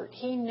you're hurt.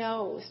 He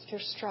knows you're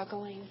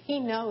struggling. He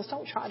knows.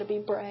 Don't try to be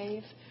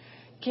brave.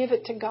 Give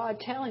it to God.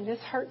 Tell Him, this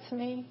hurts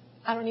me.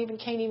 I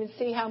can't even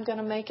see how I'm going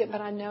to make it,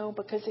 but I know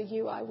because of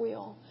you I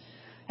will.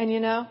 And you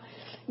know,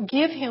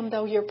 give Him,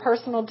 though, your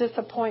personal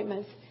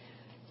disappointments.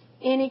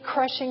 Any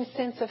crushing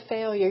sense of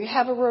failure. You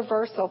have a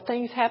reversal.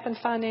 Things happen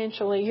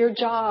financially. Your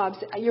jobs,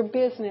 your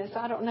business,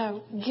 I don't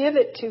know. Give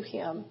it to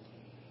Him.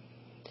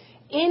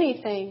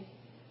 Anything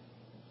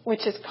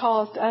which has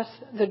caused us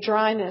the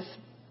dryness,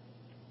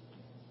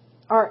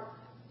 or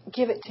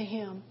give it to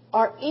Him.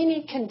 Or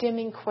any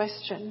condemning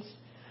questions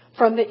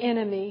from the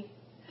enemy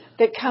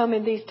that come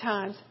in these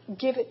times,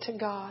 give it to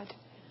God.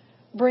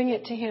 Bring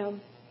it to Him.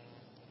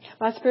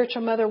 My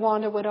spiritual mother,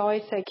 Wanda, would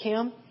always say,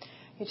 Kim,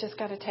 you just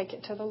got to take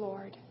it to the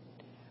Lord.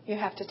 You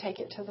have to take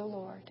it to the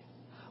Lord.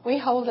 We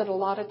hold it a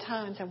lot of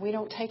times and we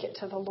don't take it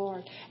to the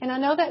Lord. And I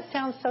know that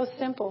sounds so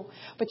simple,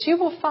 but you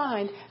will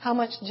find how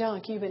much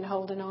junk you've been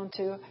holding on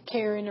to,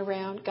 carrying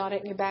around, got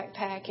it in your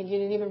backpack, and you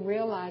didn't even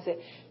realize it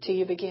till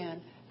you begin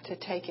to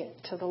take it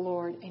to the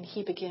Lord and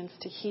He begins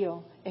to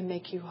heal and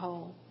make you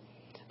whole.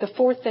 The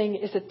fourth thing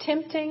is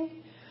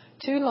attempting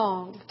too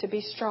long to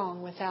be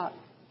strong without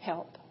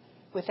help,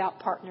 without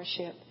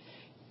partnership.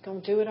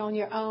 Going to do it on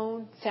your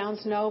own.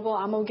 Sounds noble.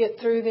 I'm going to get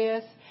through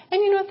this.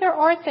 And you know, there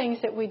are things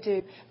that we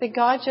do that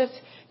God just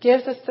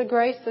gives us the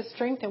grace, the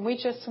strength, and we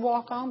just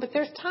walk on. But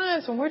there's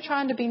times when we're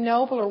trying to be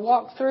noble or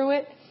walk through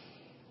it,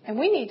 and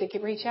we need to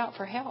reach out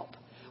for help.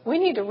 We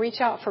need to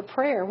reach out for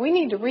prayer. We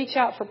need to reach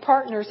out for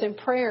partners in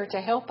prayer to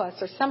help us,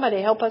 or somebody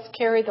to help us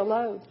carry the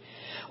load.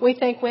 We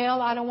think,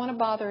 well, I don't want to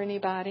bother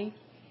anybody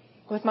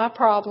with my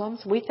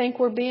problems. We think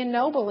we're being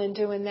noble in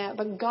doing that.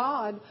 But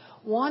God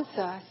wants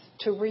us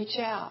to reach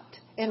out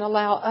and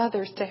allow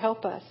others to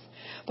help us.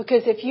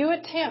 Because if you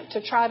attempt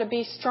to try to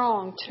be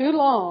strong too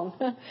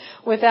long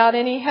without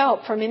any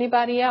help from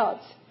anybody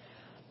else,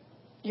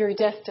 you're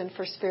destined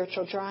for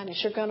spiritual dryness.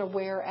 You're going to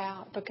wear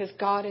out, because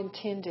God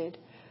intended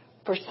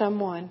for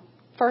someone,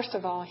 first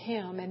of all,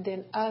 Him, and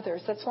then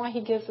others. That's why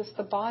He gives us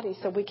the body,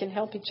 so we can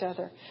help each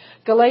other.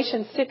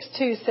 Galatians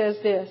 6:2 says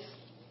this: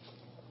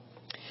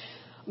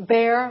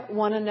 bear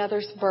one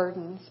another's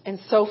burdens and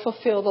so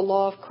fulfill the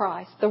law of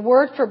Christ. The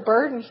word for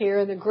burden here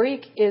in the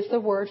Greek is the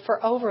word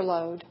for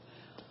overload.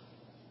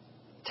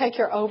 Take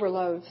your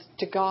overloads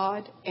to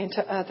God and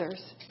to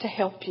others to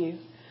help you.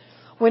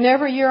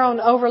 Whenever you're on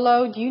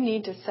overload, you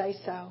need to say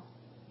so.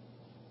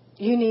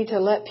 You need to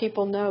let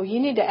people know. You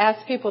need to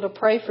ask people to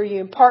pray for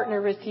you and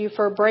partner with you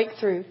for a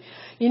breakthrough.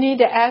 You need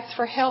to ask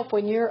for help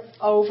when you're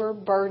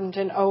overburdened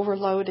and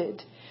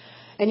overloaded.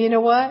 And you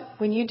know what?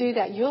 When you do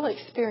that, you'll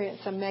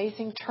experience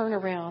amazing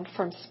turnaround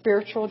from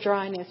spiritual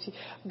dryness.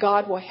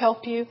 God will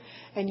help you,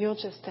 and you'll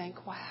just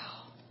think,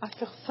 wow, I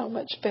feel so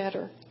much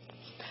better.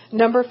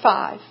 Number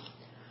 5,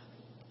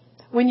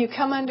 when you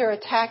come under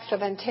attacks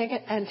of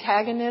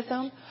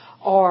antagonism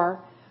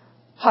or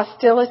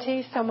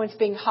hostility, someone's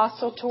being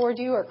hostile toward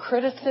you, or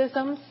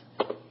criticisms.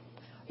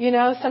 You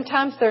know,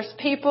 sometimes there's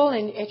people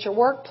at your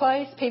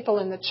workplace, people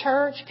in the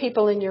church,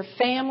 people in your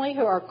family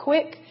who are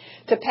quick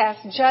to pass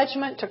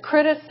judgment, to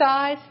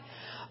criticize,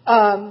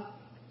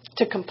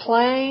 to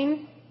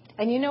complain.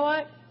 And you know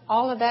what?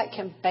 All of that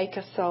can bake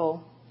a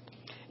soul.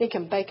 It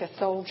can bake a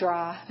soul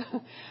dry.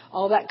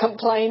 All that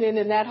complaining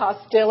and that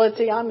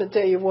hostility, I'm going to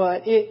tell you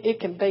what, it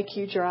can bake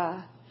you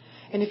dry.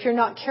 And if you're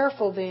not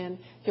careful, then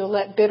you'll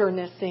let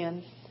bitterness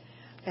in.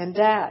 And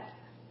that,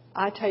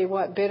 I tell you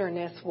what,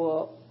 bitterness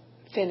will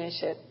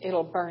finish it.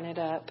 It'll burn it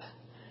up.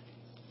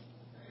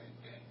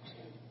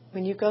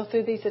 When you go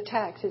through these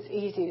attacks, it's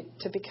easy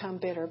to become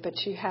bitter, but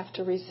you have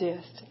to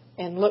resist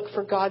and look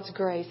for God's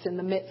grace in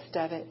the midst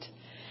of it.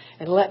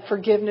 And let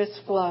forgiveness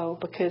flow,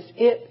 because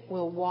it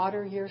will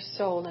water your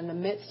soul in the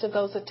midst of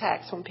those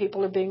attacks when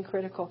people are being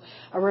critical.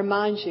 I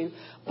remind you,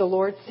 the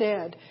Lord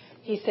said,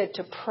 He said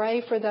to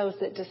pray for those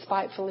that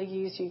despitefully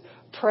use you.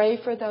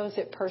 Pray for those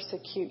that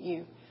persecute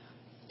you.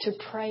 To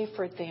pray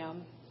for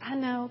them. I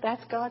know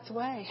that's God's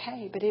way.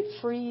 Hey, but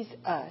it frees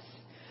us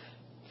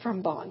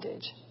from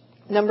bondage.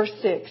 Number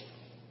 6.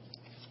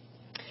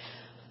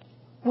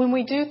 When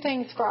we do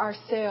things for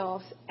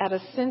ourselves at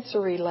a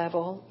sensory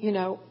level, you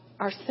know,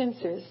 our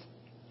senses,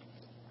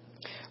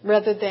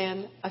 rather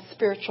than a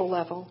spiritual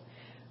level.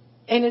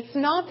 And it's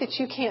not that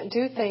you can't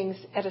do things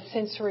at a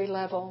sensory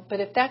level, but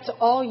if that's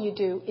all you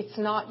do, it's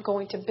not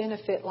going to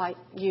benefit like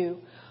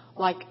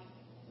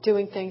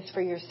doing things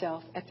for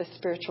yourself at the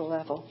spiritual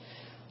level.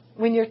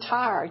 When you're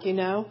tired, you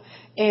know,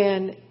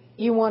 and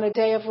you want a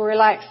day of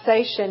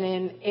relaxation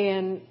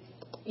and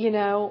you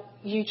know,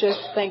 you just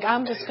think,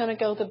 I'm just going to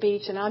go to the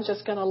beach and I'm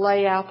just going to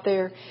lay out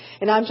there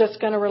and I'm just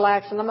going to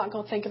relax and I'm not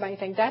going to think about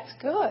anything. That's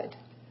good.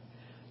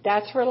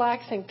 That's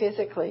relaxing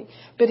physically.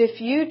 But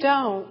if you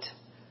don't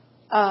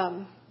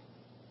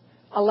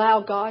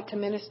allow God to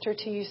minister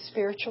to you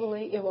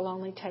spiritually, it will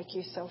only take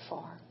you so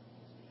far.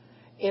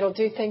 It'll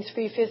do things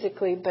for you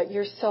physically, but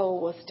your soul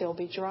will still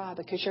be dry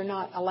because you're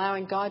not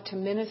allowing God to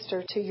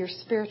minister to your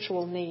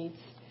spiritual needs.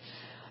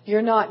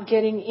 You're not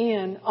getting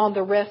in on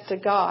the rest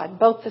of God.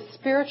 Both the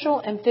spiritual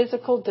and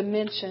physical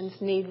dimensions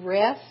need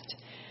rest,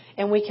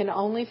 and we can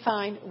only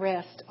find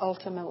rest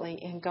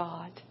ultimately in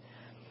God.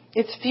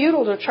 It's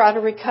futile to try to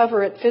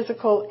recover at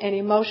physical and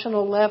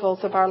emotional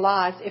levels of our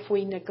lives if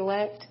we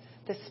neglect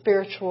the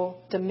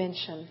spiritual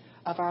dimension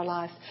of our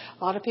lives.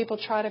 A lot of people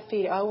try to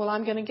feed, oh, well,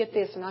 I'm going to get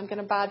this and I'm going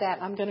to buy that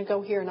and I'm going to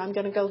go here and I'm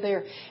going to go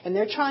there. And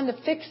they're trying to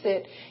fix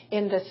it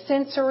in the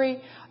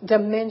sensory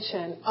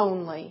dimension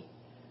only.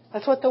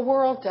 That's what the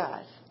world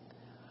does.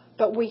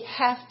 But we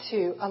have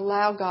to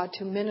allow God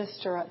to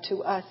minister to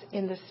us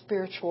in the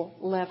spiritual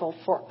level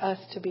for us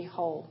to be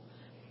whole.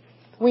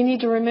 We need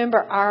to remember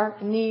our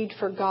need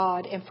for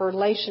God and for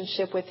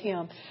relationship with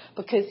Him,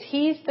 because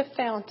He's the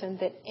fountain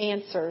that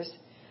answers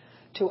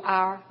to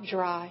our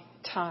dry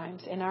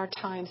times and our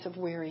times of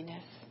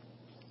weariness.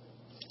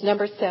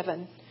 Number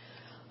 7.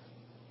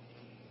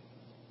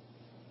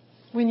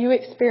 When you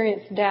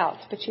experience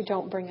doubts, but you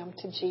don't bring them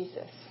to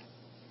Jesus.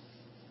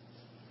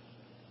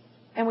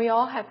 And we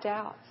all have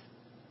doubts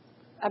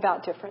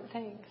about different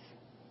things.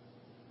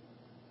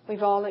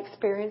 We've all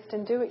experienced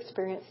and do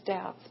experience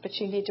doubts, but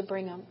you need to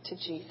bring them to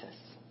Jesus.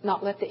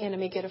 Not let the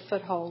enemy get a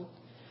foothold.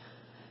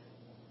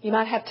 You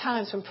might have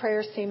times when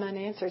prayers seem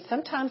unanswered.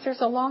 Sometimes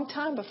there's a long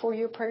time before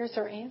your prayers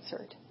are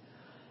answered.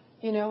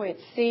 You know,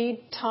 it's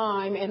seed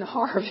time and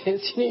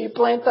harvest. You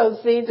plant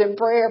those seeds in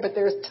prayer, but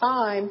there's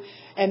time,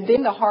 and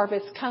then the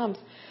harvest comes.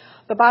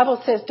 The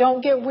Bible says,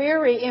 don't get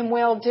weary in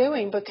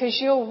well-doing, because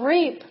you'll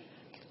reap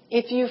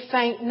if you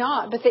faint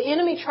not. But the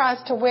enemy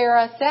tries to wear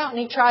us out, and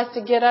he tries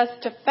to get us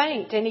to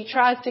faint, and he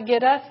tries to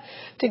get us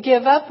to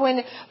give up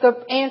when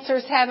the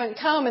answers haven't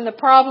come and the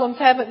problems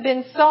haven't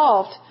been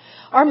solved.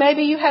 Or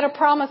maybe you had a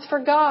promise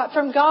from God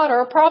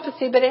or a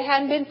prophecy, but it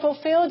hadn't been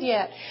fulfilled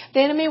yet. The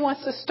enemy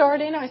wants to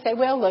start in and say,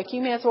 well, look,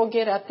 you may as well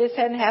get up. This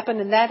hadn't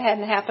happened and that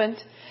hadn't happened.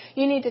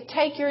 You need to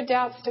take your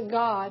doubts to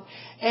God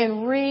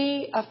and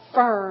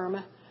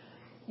reaffirm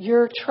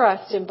your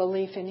trust and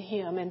belief in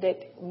Him, and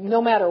that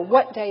no matter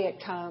what day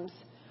it comes,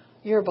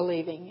 you're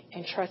believing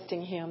and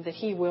trusting Him that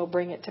He will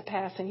bring it to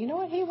pass. And you know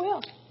what? He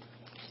will.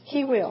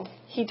 He will.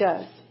 He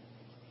does.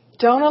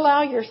 Don't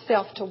allow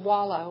yourself to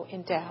wallow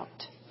in doubt.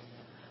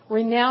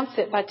 Renounce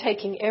it by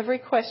taking every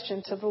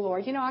question to the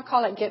Lord. You know, I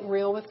call it getting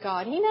real with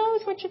God. He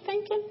knows what you're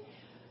thinking.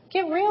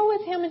 Get real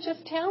with Him and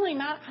just tell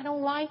Him, I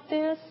don't like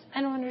this.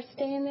 I don't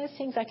understand this.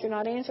 Seems like you're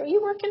not answering. Are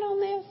you working on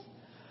this?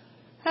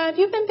 Have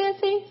you been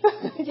busy?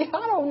 Yeah,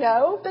 I don't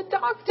know. But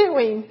talk to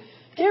Him.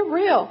 Get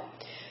real.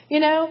 You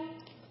know,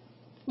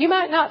 you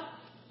might not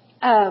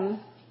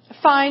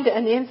find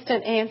an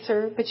instant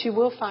answer, but you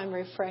will find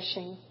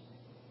refreshing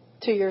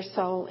to your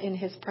soul in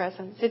His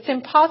presence. It's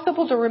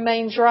impossible to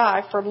remain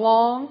dry for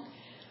long,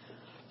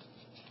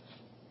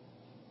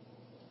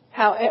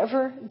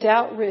 however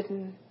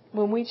doubt-ridden,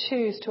 when we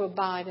choose to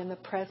abide in the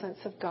presence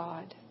of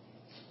God.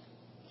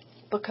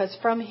 Because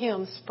from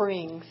Him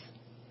springs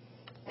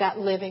that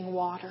living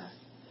water.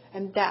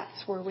 And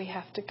that's where we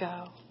have to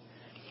go.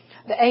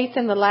 The eighth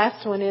and the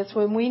last one is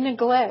when we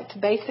neglect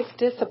basic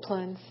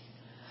disciplines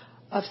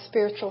of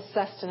spiritual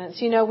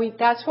sustenance. You know,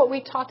 that's what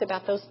we talked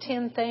about, those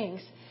 10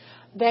 things.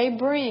 They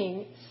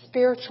bring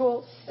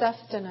spiritual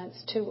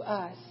sustenance to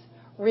us.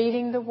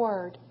 Reading the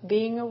Word,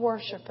 being a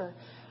worshiper,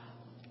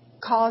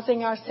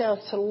 causing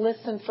ourselves to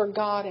listen for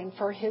God and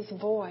for His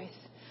voice.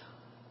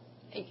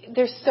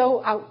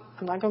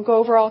 I'm not going to go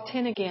over all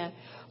 10 again.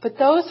 But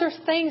those are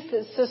things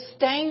that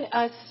sustain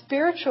us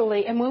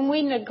spiritually. And when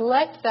we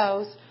neglect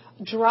those,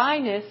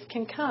 dryness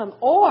can come.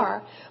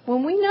 Or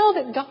when we know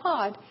that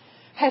God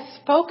has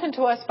spoken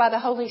to us by the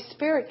Holy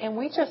Spirit and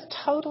we just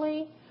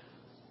totally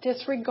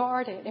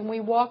disregard it and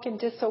we walk in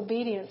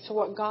disobedience to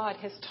what God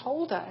has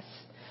told us,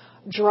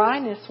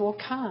 dryness will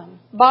come.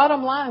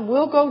 Bottom line,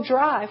 we'll go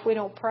dry if we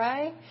don't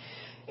pray,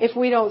 if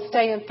we don't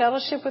stay in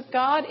fellowship with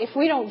God, if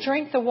we don't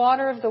drink the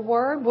water of the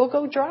Word, we'll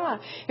go dry.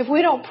 If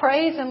we don't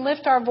praise and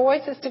lift our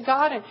voices to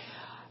God and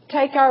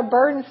take our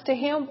burdens to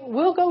Him,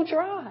 we'll go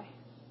dry.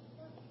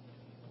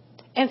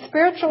 And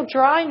spiritual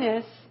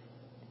dryness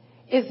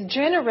is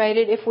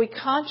generated if we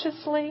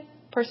consciously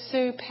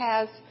pursue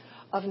paths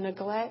of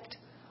neglect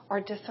or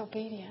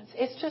disobedience.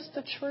 It's just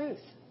the truth.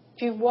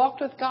 If you've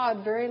walked with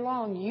God very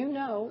long, you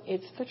know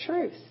it's the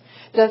truth.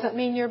 Doesn't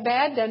mean you're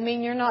bad, doesn't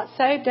mean you're not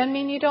saved, doesn't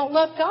mean you don't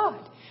love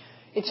God.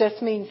 It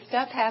just means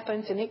stuff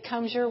happens and it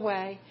comes your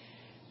way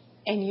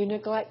and you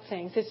neglect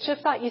things. It's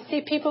just like you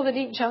see people that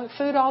eat junk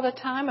food all the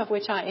time, of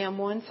which I am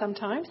one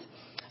sometimes.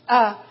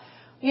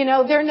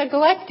 They're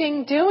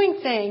neglecting doing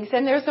things,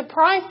 and there's a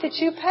price that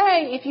you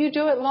pay if you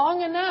do it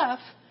long enough.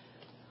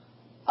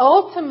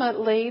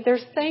 Ultimately,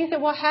 there's things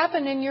that will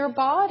happen in your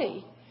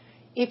body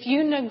if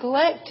you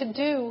neglect to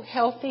do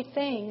healthy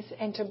things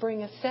and to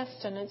bring a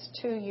sustenance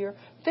to your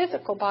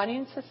physical body.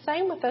 And it's the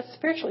same with us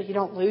spiritually. You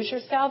don't lose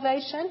your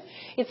salvation.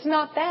 It's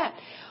not that.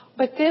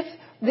 But this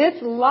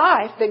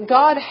life that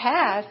God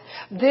has,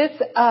 this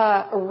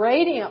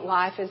radiant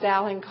life, as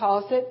Alan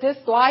calls it, this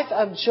life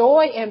of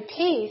joy and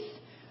peace,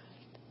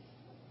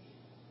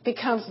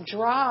 becomes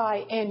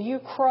dry and you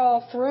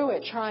crawl through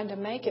it trying to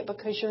make it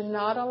because you're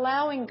not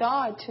allowing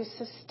God to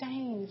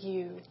sustain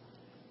you.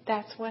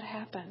 That's what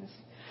happens.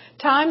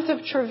 Times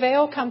of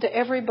travail come to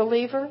every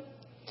believer.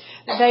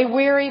 They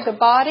weary the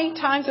body.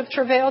 Times of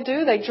travail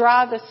do. They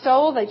dry the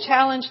soul. They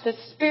challenge the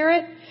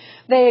spirit.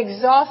 They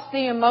exhaust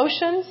the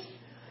emotions.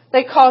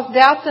 They cause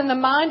doubts in the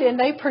mind, and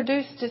they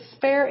produce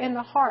despair in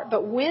the heart.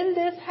 But when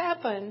this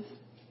happens,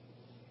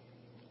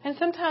 and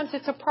sometimes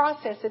it's a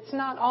process. It's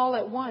not all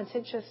at once.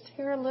 It's just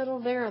here a little,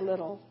 there a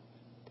little.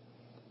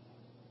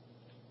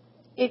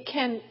 It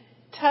can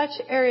touch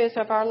areas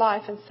of our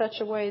life in such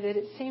a way that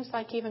it seems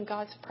like even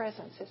God's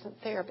presence isn't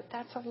there. But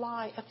that's a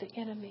lie of the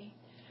enemy.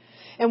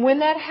 And when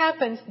that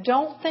happens,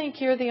 don't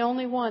think you're the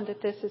only one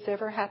that this has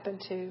ever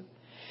happened to.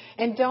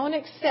 And don't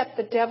accept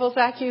the devil's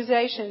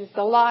accusations,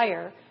 the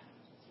liar.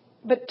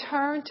 But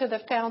turn to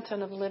the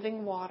fountain of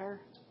living water,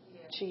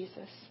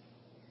 Jesus.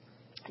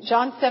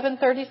 John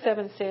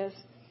 7:37 says,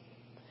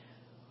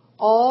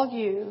 all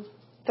you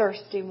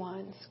thirsty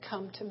ones,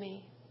 come to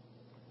me.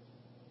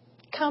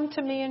 Come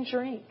to me and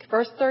drink.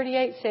 Verse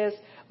 38 says,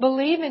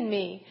 believe in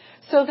me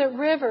so that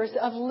rivers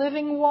of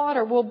living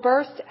water will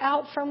burst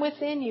out from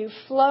within you,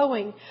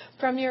 flowing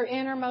from your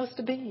innermost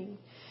being.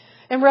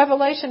 And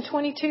Revelation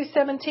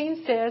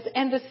 22:17 says,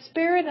 "And the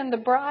Spirit and the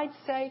bride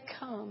say,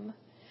 'Come.'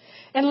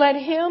 And let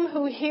him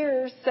who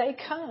hears say,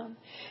 'Come.'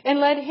 And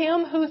let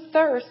him who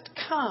thirsts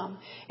come.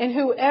 And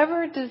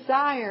whoever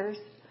desires,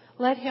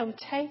 let him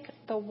take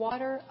the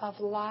water of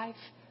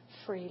life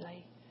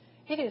freely."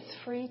 It is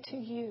free to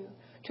you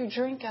to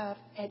drink of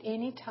at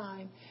any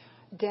time,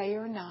 day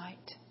or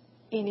night,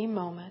 any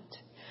moment.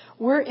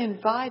 We're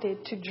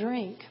invited to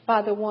drink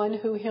by the one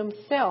who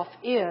himself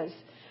is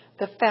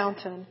the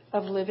fountain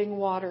of living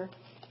water.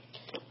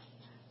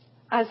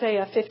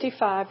 Isaiah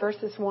 55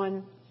 verses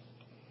 1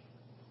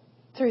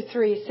 through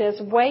 3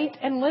 says, "Wait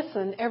and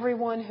listen,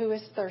 everyone who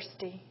is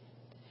thirsty.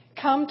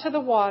 Come to the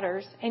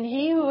waters, and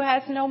he who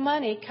has no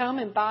money, come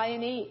and buy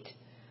and eat.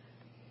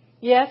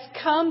 Yes,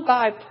 come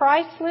buy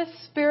priceless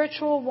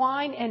spiritual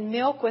wine and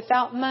milk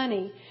without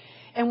money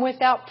and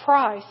without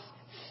price,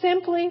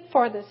 simply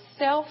for the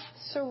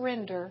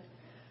self-surrender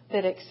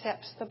that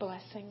accepts the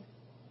blessing."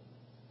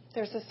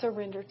 There's a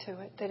surrender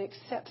to it that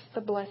accepts the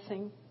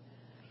blessing.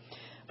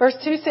 Verse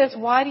 2 says,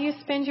 "Why do you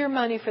spend your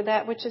money for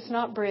that which is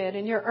not bread,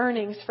 and your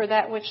earnings for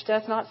that which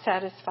does not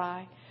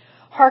satisfy?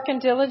 Hearken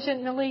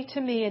diligently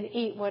to me and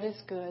eat what is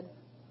good.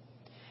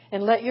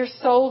 And let your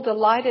soul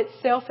delight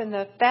itself in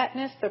the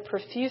fatness, the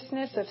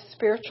profuseness of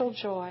spiritual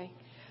joy."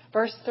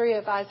 Verse 3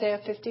 of Isaiah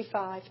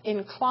 55,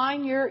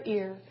 "Incline your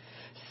ear,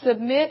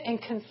 submit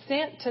and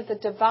consent to the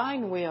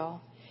divine will,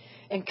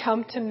 and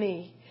come to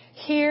me.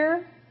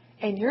 Hear,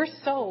 and your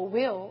soul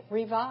will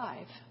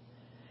revive.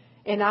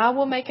 And I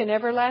will make an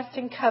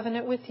everlasting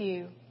covenant with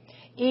you.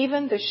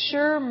 Even the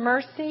sure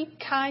mercy,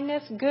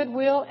 kindness,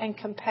 goodwill, and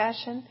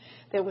compassion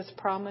that was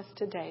promised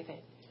to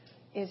David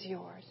is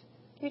yours."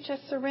 You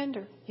just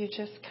surrender. You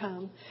just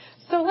come.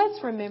 So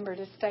let's remember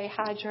to stay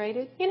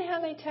hydrated. You know how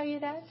they tell you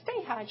that?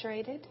 Stay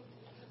hydrated.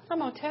 I'm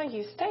going to tell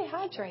you, stay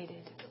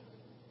hydrated.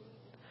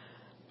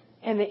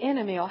 And the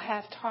enemy will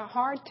have a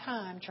hard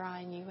time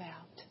drying you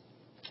out.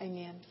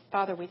 Amen.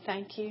 Father, we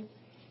thank you.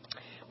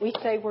 We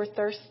say we're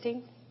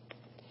thirsty.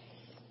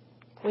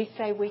 We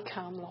say we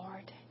come,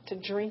 Lord, to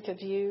drink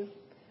of you,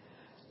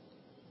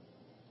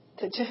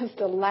 to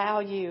just allow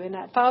you.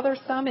 And Father,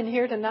 some in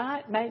here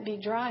tonight may be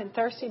dry and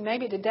thirsty.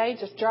 Maybe today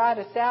just dried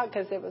us out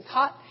because it was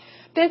hot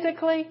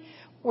physically.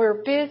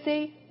 We're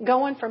busy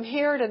going from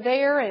here to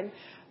there and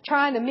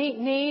trying to meet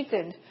needs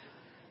and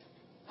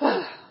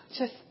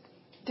just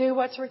do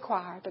what's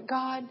required. But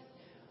God,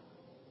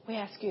 we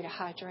ask you to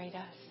hydrate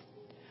us.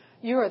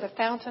 You are the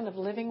fountain of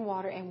living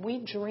water, and we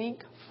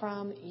drink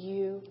from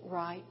you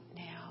right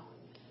now.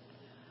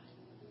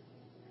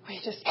 We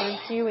just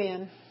drink you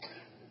in.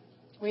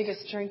 We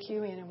just drink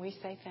you in, and we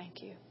say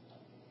thank you.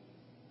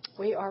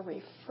 We are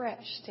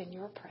refreshed in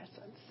your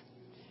presence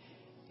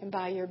and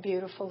by your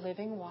beautiful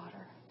living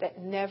water that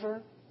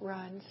never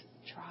runs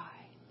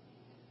dry.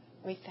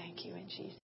 We thank you in Jesus' name.